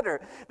much better.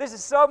 This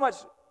is so much...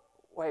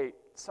 Wait,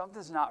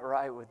 something's not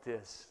right with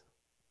this.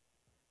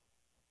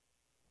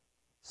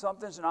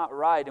 Something's not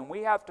right, and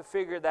we have to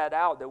figure that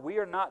out, that we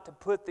are not to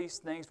put these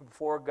things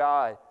before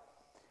God.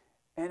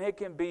 And it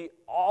can be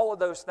all of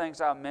those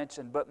things I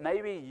mentioned, but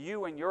maybe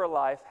you in your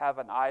life have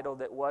an idol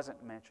that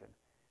wasn't mentioned.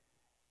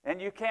 And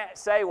you can't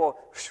say, well,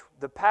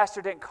 the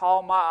pastor didn't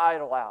call my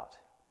idol out.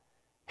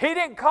 He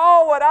didn't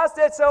call what I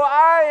said, so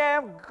I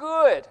am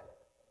good.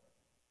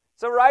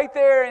 So right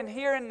there and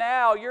here and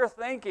now, you're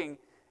thinking,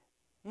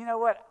 you know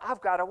what,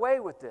 I've got away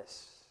with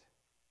this.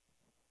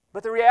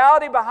 But the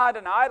reality behind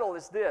an idol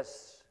is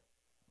this: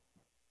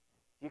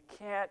 you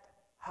can't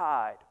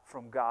hide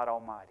from God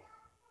Almighty.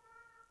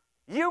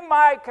 You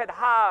could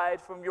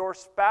hide from your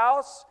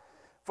spouse,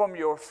 from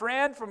your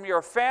friend, from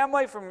your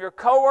family, from your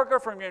coworker,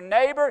 from your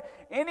neighbor,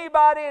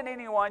 anybody and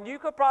anyone you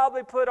could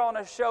probably put on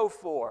a show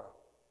for.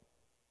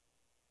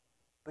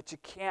 But you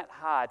can't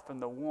hide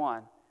from the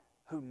one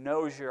who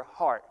knows your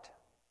heart.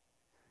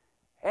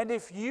 And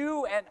if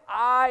you and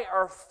I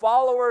are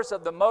followers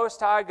of the Most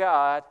High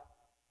God,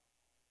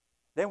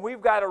 then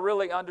we've got to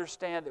really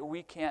understand that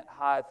we can't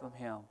hide from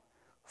Him.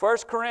 1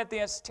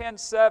 Corinthians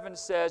 10:7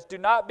 says, do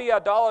not be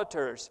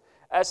idolaters,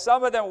 as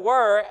some of them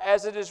were,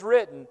 as it is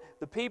written,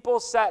 the people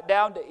sat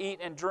down to eat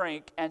and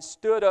drink and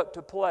stood up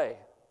to play.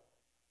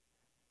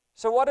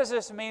 So what does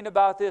this mean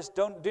about this?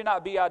 Do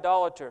not be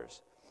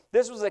idolaters.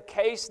 This was a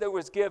case that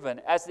was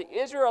given. As the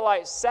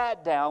Israelites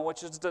sat down,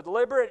 which is a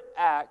deliberate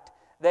act,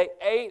 they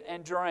ate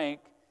and drank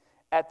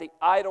at the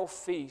idol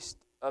feast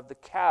of the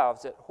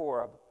calves at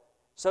Horeb.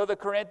 So the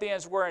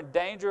Corinthians were in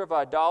danger of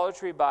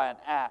idolatry by an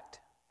act,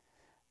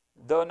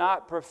 though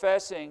not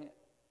professing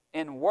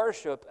in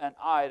worship an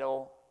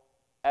idol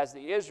as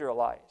the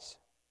Israelites.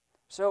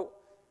 So,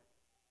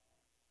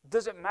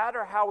 does it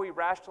matter how we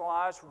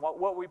rationalize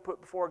what we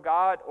put before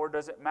God, or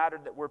does it matter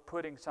that we're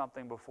putting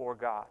something before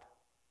God?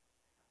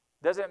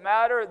 Does it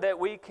matter that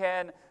we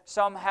can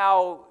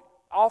somehow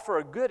offer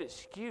a good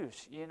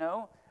excuse, you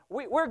know?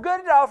 We're good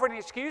at offering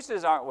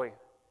excuses, aren't we?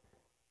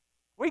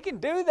 We can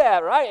do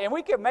that, right? And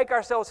we can make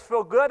ourselves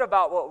feel good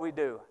about what we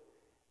do.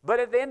 But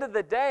at the end of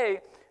the day,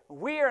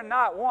 we are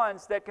not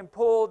ones that can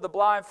pull the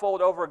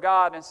blindfold over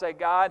God and say,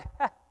 God,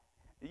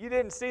 you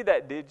didn't see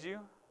that, did you?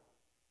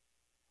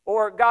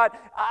 Or, God,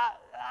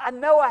 I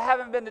know I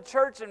haven't been to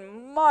church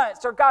in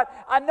months. Or, God,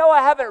 I know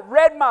I haven't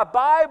read my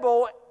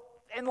Bible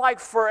in like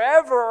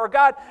forever. Or,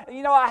 God,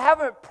 you know, I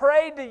haven't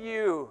prayed to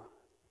you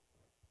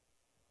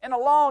in a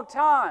long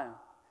time.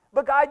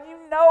 But God, you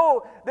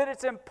know that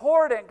it's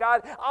important,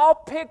 God. I'll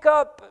pick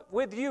up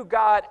with you,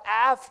 God,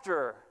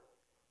 after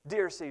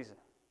deer season.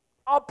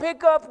 I'll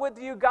pick up with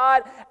you,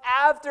 God,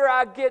 after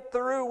I get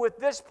through with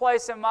this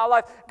place in my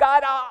life.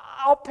 God,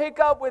 I'll pick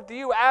up with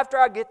you after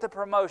I get the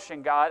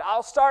promotion, God.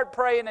 I'll start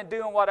praying and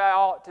doing what I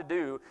ought to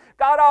do.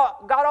 God,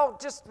 I'll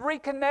just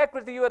reconnect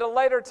with you at a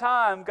later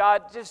time,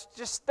 God. Just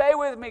stay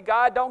with me,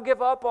 God. Don't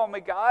give up on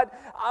me, God.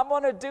 I'm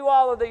going to do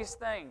all of these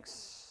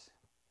things.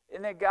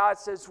 And then God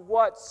says,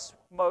 what's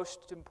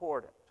most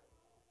important?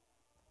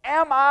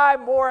 Am I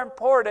more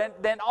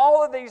important than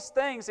all of these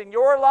things in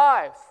your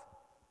life?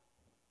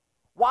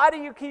 Why do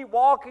you keep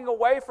walking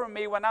away from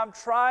me when I'm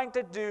trying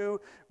to do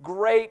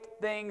great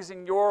things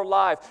in your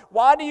life?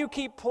 Why do you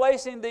keep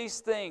placing these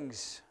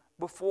things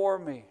before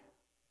me?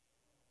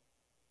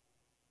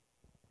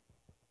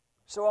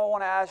 So I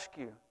want to ask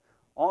you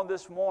on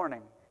this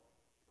morning,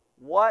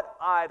 what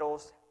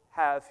idols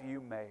have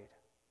you made?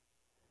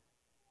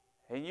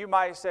 And you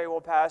might say, well,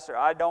 Pastor,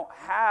 I don't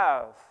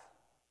have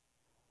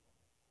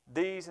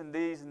these and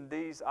these and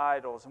these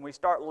idols. And we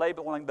start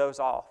labeling those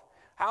off.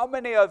 How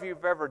many of you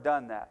have ever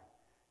done that?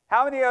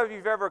 How many of you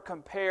have ever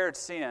compared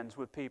sins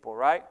with people,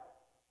 right?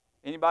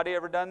 Anybody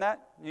ever done that?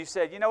 You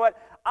said, you know what?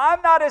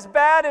 I'm not as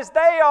bad as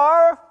they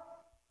are.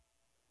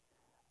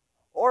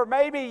 Or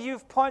maybe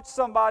you've punched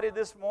somebody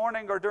this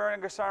morning or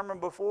during a sermon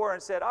before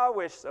and said, I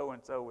wish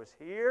so-and-so was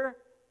here.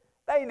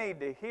 They need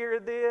to hear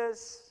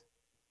this.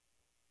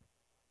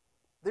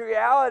 The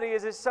reality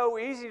is it's so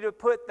easy to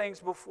put things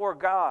before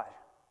God.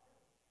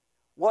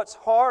 What's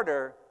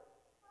harder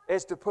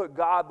is to put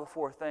God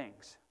before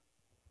things.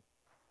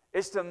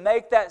 It's to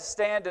make that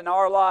stand in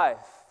our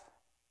life.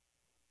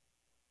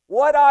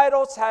 What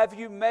idols have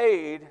you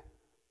made?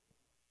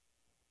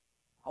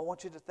 I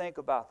want you to think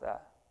about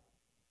that.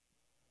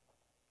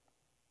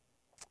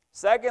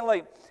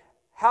 Secondly,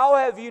 how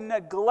have you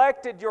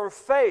neglected your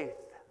faith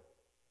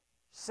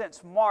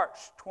since March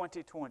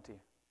 2020?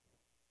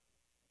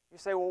 You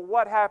say, well,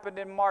 what happened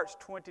in March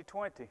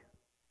 2020?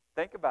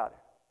 Think about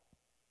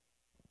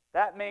it.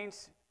 That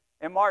means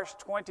in March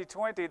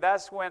 2020,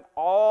 that's when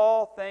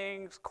all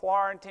things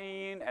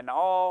quarantine and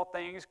all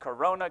things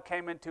corona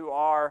came into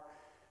our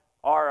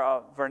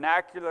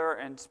vernacular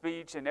and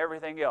speech and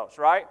everything else,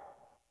 right?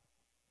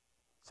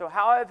 So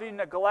how have you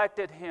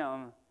neglected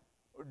Him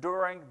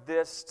during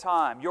this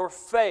time? Your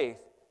faith,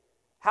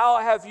 how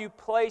have you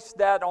placed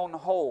that on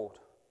hold?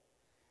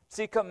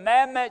 See,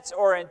 commandments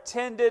are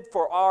intended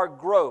for our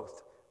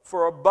growth,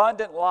 for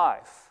abundant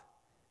life.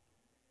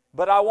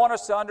 But I want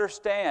us to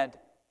understand,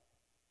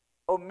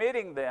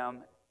 omitting them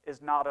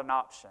is not an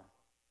option.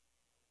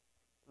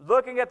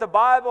 Looking at the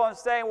Bible and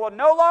saying, well,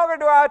 no longer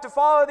do I have to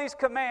follow these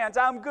commands.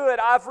 I'm good.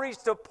 I've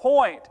reached a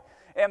point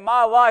in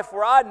my life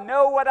where I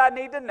know what I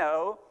need to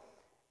know,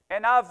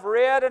 and I've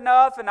read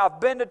enough, and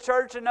I've been to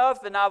church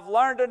enough, and I've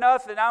learned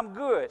enough, and I'm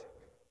good.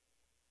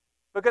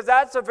 Because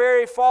that's a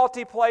very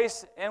faulty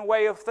place and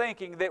way of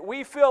thinking, that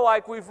we feel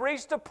like we've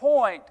reached a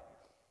point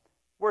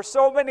where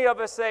so many of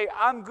us say,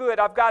 I'm good,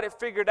 I've got it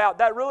figured out.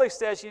 That really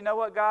says, you know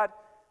what, God?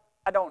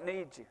 I don't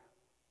need you.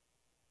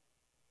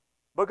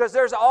 Because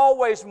there's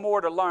always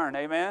more to learn,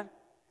 amen?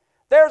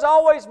 There's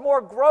always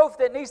more growth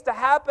that needs to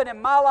happen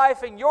in my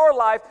life and your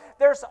life.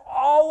 There's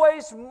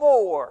always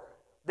more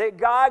that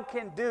God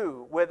can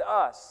do with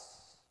us.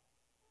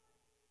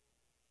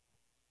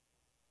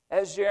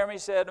 As Jeremy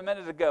said a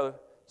minute ago,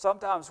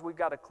 sometimes we've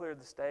got to clear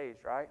the stage,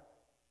 right?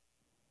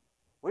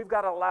 We've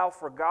got to allow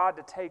for God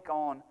to take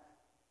on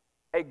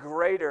a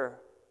greater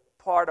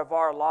part of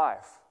our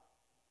life.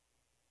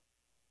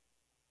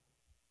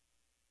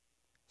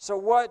 So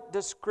what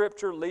does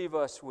Scripture leave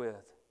us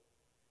with?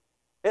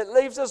 It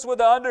leaves us with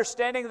the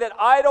understanding that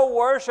idol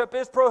worship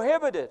is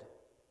prohibited,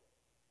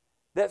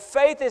 that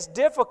faith is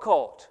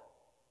difficult,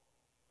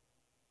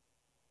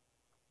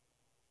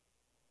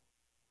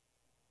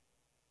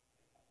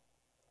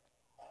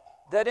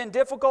 that in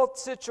difficult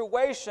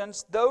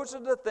situations, those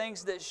are the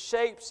things that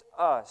shapes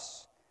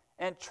us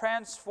and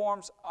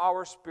transforms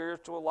our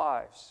spiritual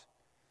lives.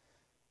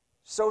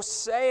 So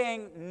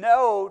saying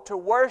no to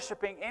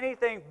worshiping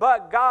anything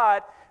but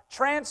God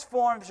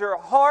transforms your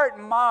heart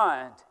and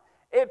mind.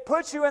 It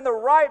puts you in the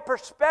right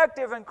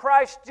perspective in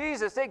Christ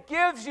Jesus. It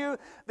gives you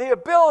the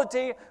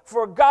ability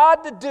for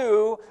God to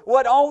do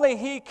what only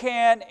He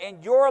can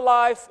in your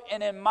life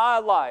and in my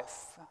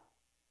life.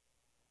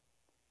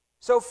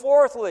 So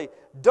fourthly,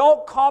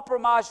 don't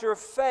compromise your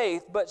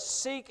faith, but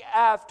seek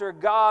after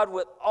God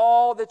with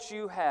all that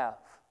you have.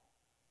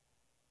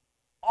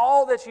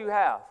 All that you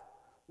have.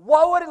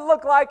 What would it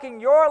look like in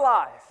your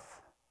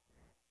life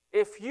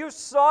if you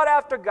sought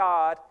after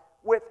God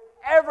with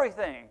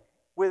everything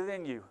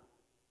within you?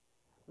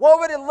 What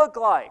would it look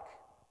like?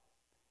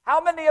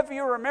 How many of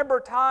you remember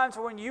times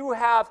when you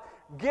have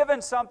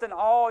given something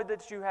all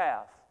that you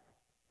have?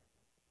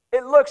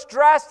 It looks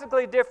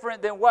drastically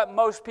different than what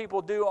most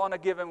people do on a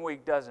given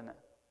week, doesn't it?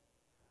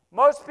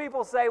 Most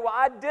people say, well,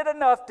 I did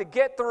enough to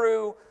get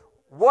through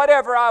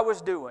whatever I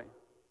was doing.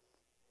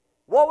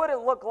 What would it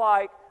look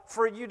like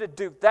for you to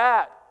do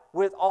that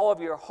with all of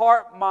your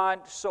heart,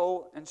 mind,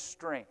 soul, and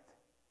strength?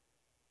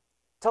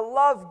 To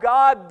love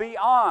God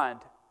beyond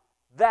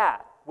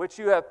that which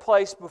you have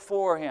placed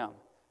before Him.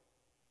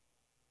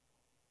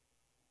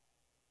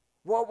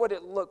 What would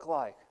it look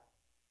like?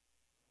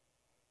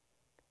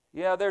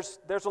 You know,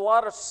 there's a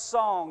lot of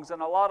songs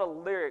and a lot of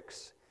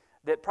lyrics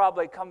that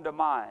probably come to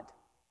mind.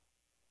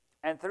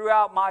 And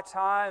throughout my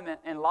time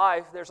in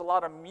life, there's a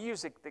lot of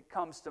music that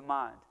comes to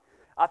mind.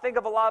 I think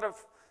of a lot of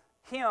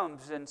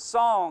hymns and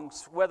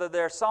songs, whether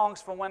they're songs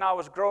from when I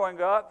was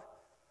growing up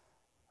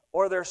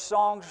or they're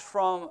songs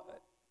from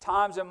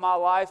times in my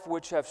life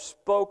which have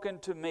spoken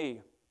to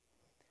me.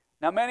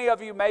 Now, many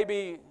of you may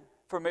be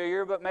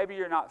familiar, but maybe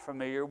you're not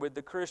familiar with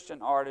the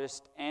Christian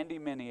artist Andy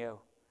Mineo.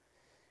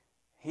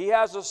 He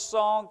has a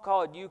song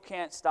called You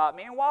Can't Stop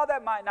Me. And while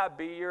that might not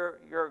be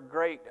your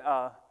great,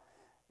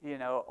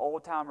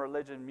 old-time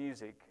religion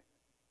music,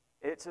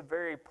 it's a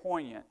very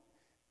poignant.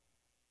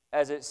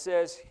 As it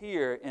says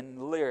here in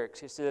the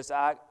lyrics, it says,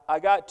 I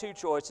got two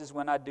choices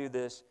when I do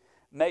this,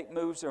 make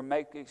moves or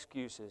make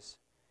excuses.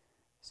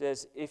 It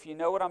says, if you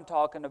know what I'm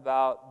talking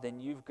about,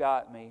 then you've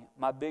got me.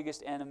 My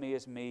biggest enemy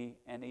is me,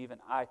 and even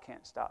I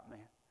can't stop me.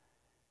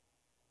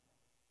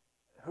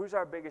 Who's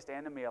our biggest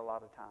enemy a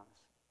lot of times?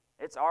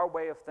 It's our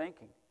way of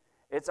thinking.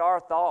 It's our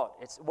thought.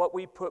 It's what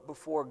we put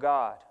before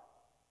God.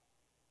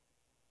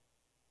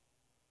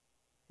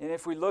 And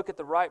if we look at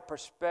the right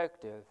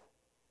perspective,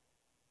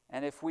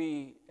 and if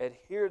we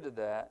adhere to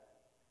that,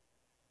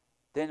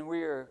 then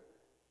we are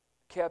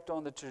kept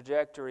on the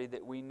trajectory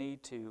that we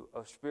need to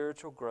of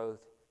spiritual growth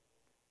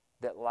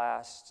that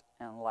lasts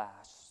and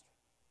lasts.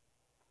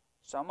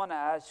 So I'm going to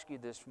ask you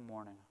this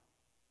morning,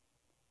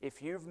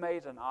 if you've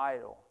made an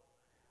idol,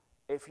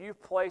 if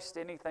you've placed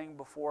anything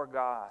before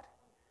God,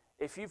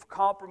 if you've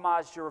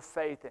compromised your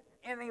faith in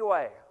any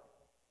way,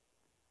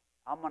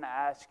 I'm going to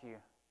ask you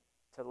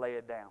to lay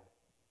it down.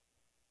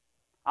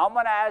 I'm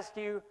going to ask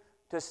you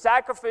to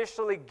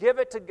sacrificially give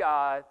it to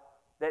God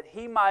that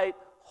He might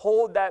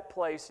hold that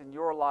place in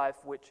your life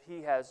which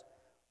He has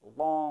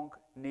long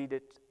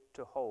needed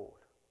to hold.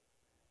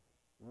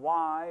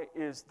 Why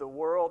is the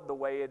world the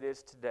way it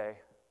is today?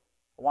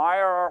 Why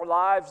are our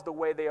lives the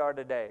way they are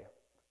today?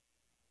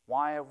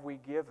 Why have we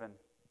given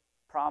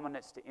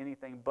prominence to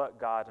anything but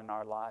God in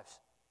our lives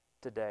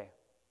today?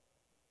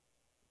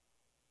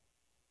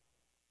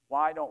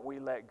 Why don't we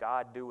let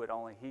God do what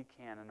only He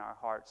can in our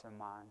hearts and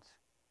minds?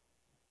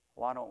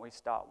 Why don't we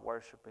stop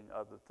worshiping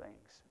other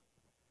things?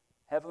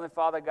 Heavenly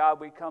Father, God,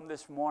 we come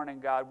this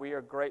morning, God, we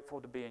are grateful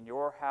to be in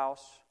your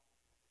house.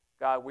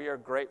 God, we are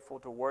grateful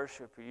to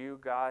worship you,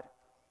 God.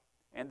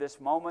 In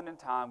this moment in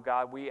time,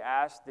 God, we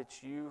ask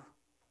that you,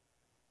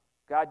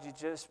 God, you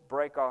just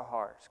break our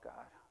hearts, God.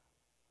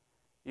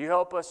 You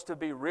help us to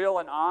be real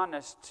and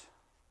honest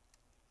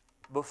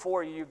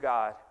before you,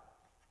 God.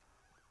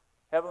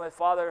 Heavenly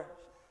Father,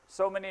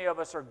 so many of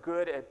us are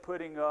good at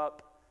putting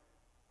up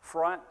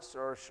fronts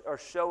or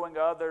showing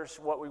others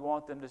what we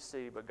want them to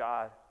see, but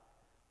God,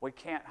 we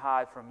can't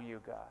hide from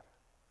you, God.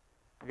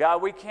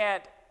 God, we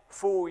can't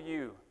fool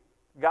you.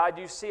 God,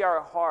 you see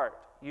our heart.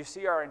 You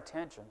see our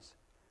intentions.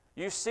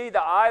 You see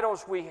the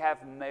idols we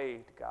have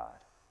made, God.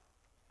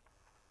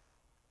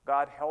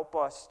 God, help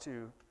us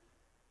to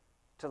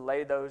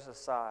lay those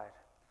aside,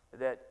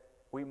 that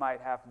we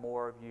might have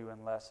more of you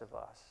and less of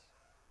us.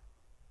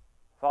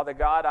 Father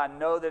God, I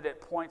know that it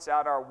points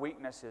out our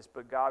weaknesses,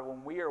 but God,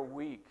 when we are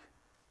weak,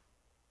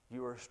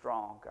 you are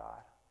strong,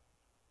 God.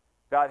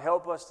 God,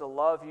 help us to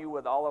love you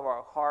with all of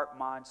our heart,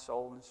 mind,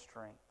 soul, and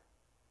strength.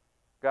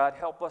 God,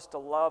 help us to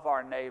love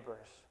our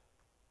neighbors.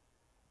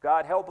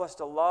 God, help us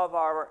to love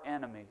our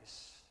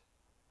enemies.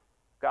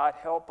 God,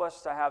 help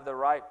us to have the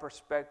right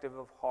perspective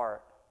of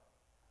heart,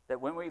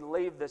 that when we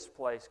leave this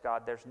place,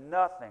 God, there's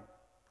nothing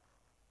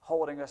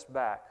holding us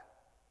back.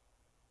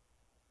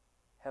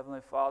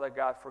 Heavenly Father,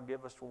 God,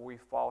 forgive us where we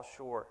fall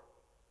short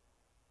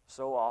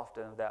so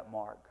often of that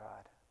mark,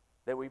 God,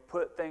 that we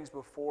put things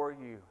before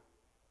you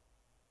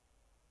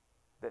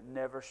that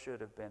never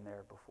should have been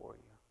there before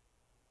you.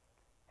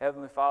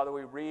 Heavenly Father,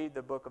 we read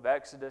the book of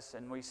Exodus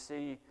and we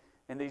see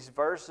in these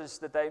verses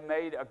that they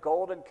made a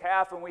golden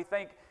calf, and we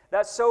think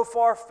that's so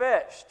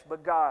far-fetched.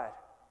 But God,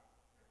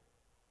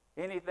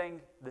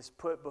 anything that's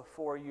put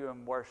before you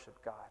and worship,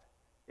 God,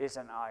 is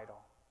an idol.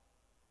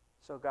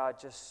 So God,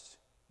 just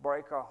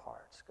break our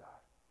hearts, God.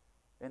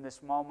 In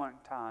this moment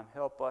in time,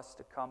 help us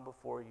to come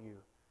before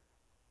you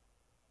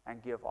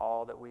and give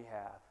all that we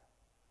have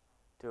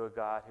to a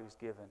God who's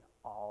given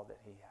all that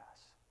He has.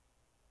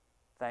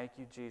 Thank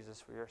you,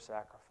 Jesus, for your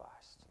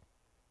sacrifice.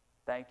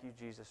 Thank you,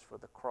 Jesus, for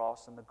the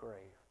cross and the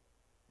grave.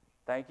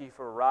 Thank you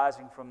for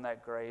rising from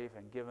that grave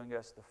and giving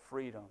us the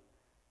freedom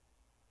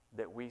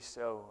that we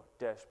so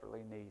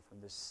desperately need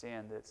from the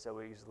sin that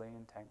so easily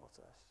entangles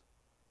us.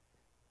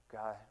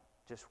 God,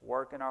 just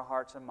work in our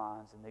hearts and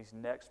minds in these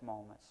next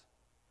moments.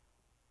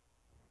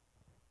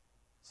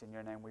 It's in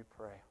your name we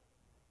pray.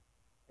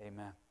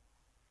 Amen.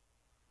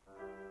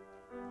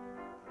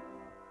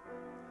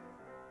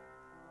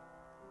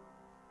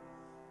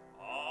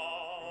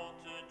 All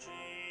to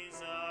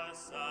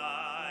Jesus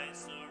I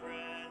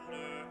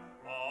surrender,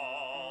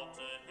 all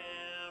to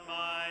Him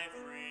I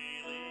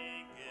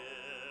freely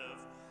give.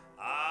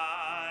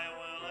 I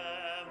will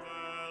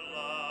ever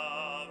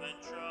love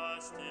and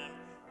trust Him,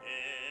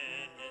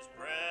 in His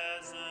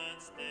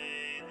presence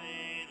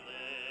daily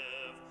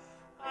live.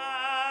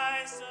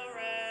 I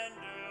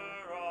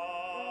surrender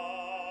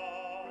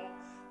all,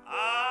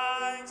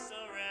 I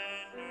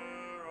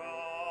surrender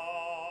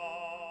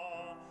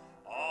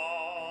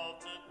all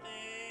to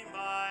Thee,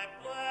 my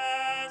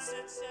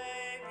blessed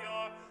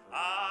Savior,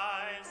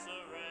 I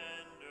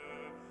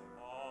surrender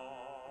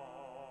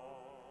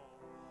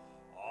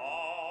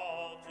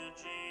all to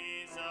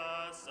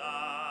Jesus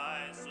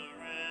I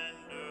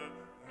surrender,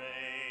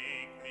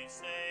 make me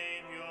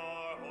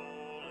Savior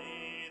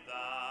wholly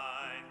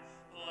Thine,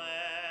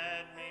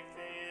 let me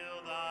feel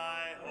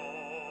Thy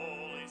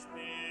Holy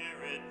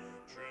Spirit,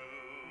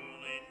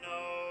 truly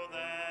know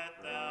that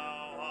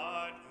Thou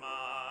art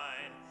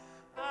mine.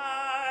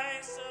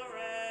 I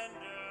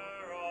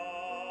surrender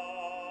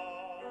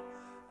all,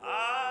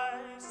 I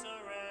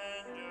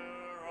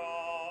surrender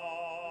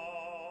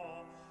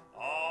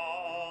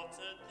all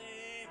to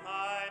Thee,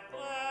 my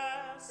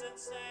blessed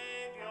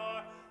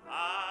Savior,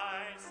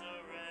 I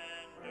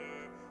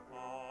surrender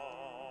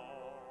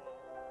all.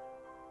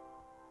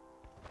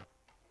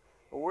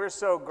 Well, we're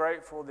so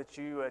grateful that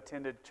you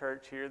attended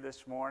church here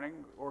this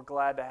morning. We're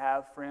glad to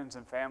have friends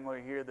and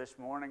family here this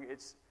morning.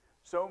 It's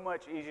so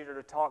much easier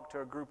to talk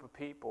to a group of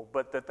people.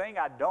 But the thing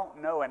I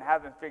don't know and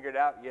haven't figured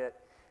out yet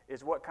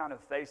is what kind of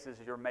faces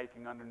you're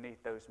making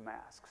underneath those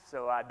masks.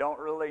 So I don't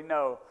really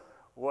know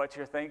what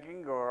you're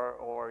thinking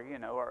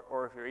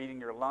or if you're eating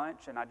your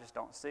lunch and I just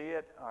don't see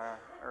it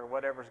or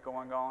whatever's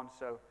going on.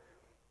 So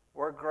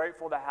we're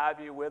grateful to have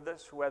you with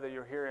us, whether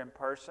you're here in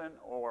person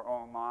or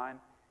online.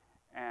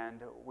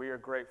 And we are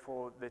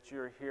grateful that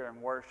you're here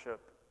in worship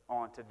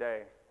on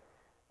today.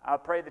 I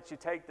pray that you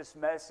take this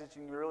message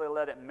and you really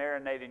let it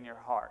marinate in your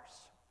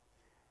hearts.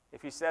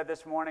 If you said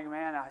this morning,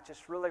 man, I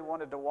just really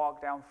wanted to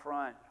walk down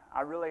front.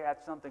 I really had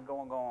something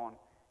going on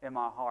in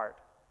my heart.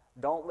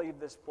 Don't leave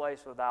this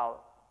place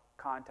without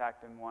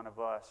contacting one of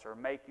us, or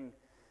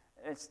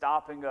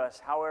stopping us,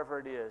 however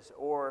it is,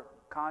 or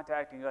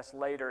contacting us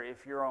later.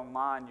 If you're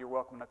online, you're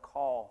welcome to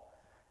call,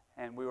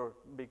 and we will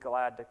be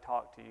glad to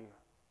talk to you.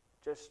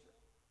 Just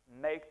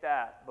make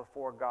that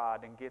before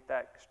God and get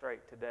that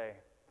straight today,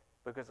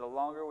 because the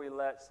longer we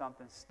let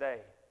something stay,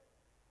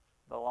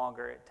 the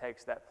longer it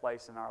takes that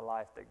place in our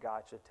life that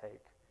God should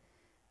take.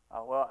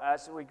 Well,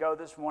 as we go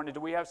this morning, do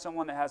we have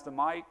someone that has the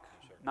mic?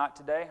 Sure. Not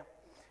today?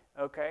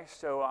 Okay,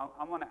 so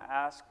I'm going to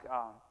ask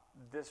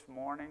this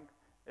morning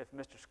if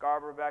Mr.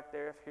 Scarborough back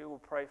there, if he will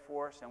pray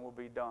for us, and we'll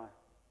be done.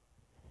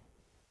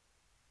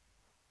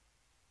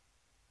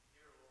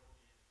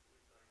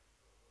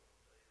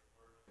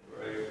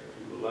 Grace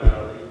to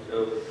allow each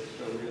of us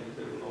to come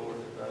into the Lord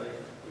today.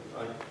 We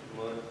thank you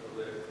so much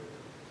for that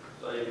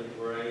saving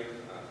grace.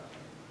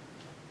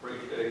 I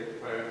appreciate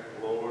the pastor,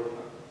 Lord.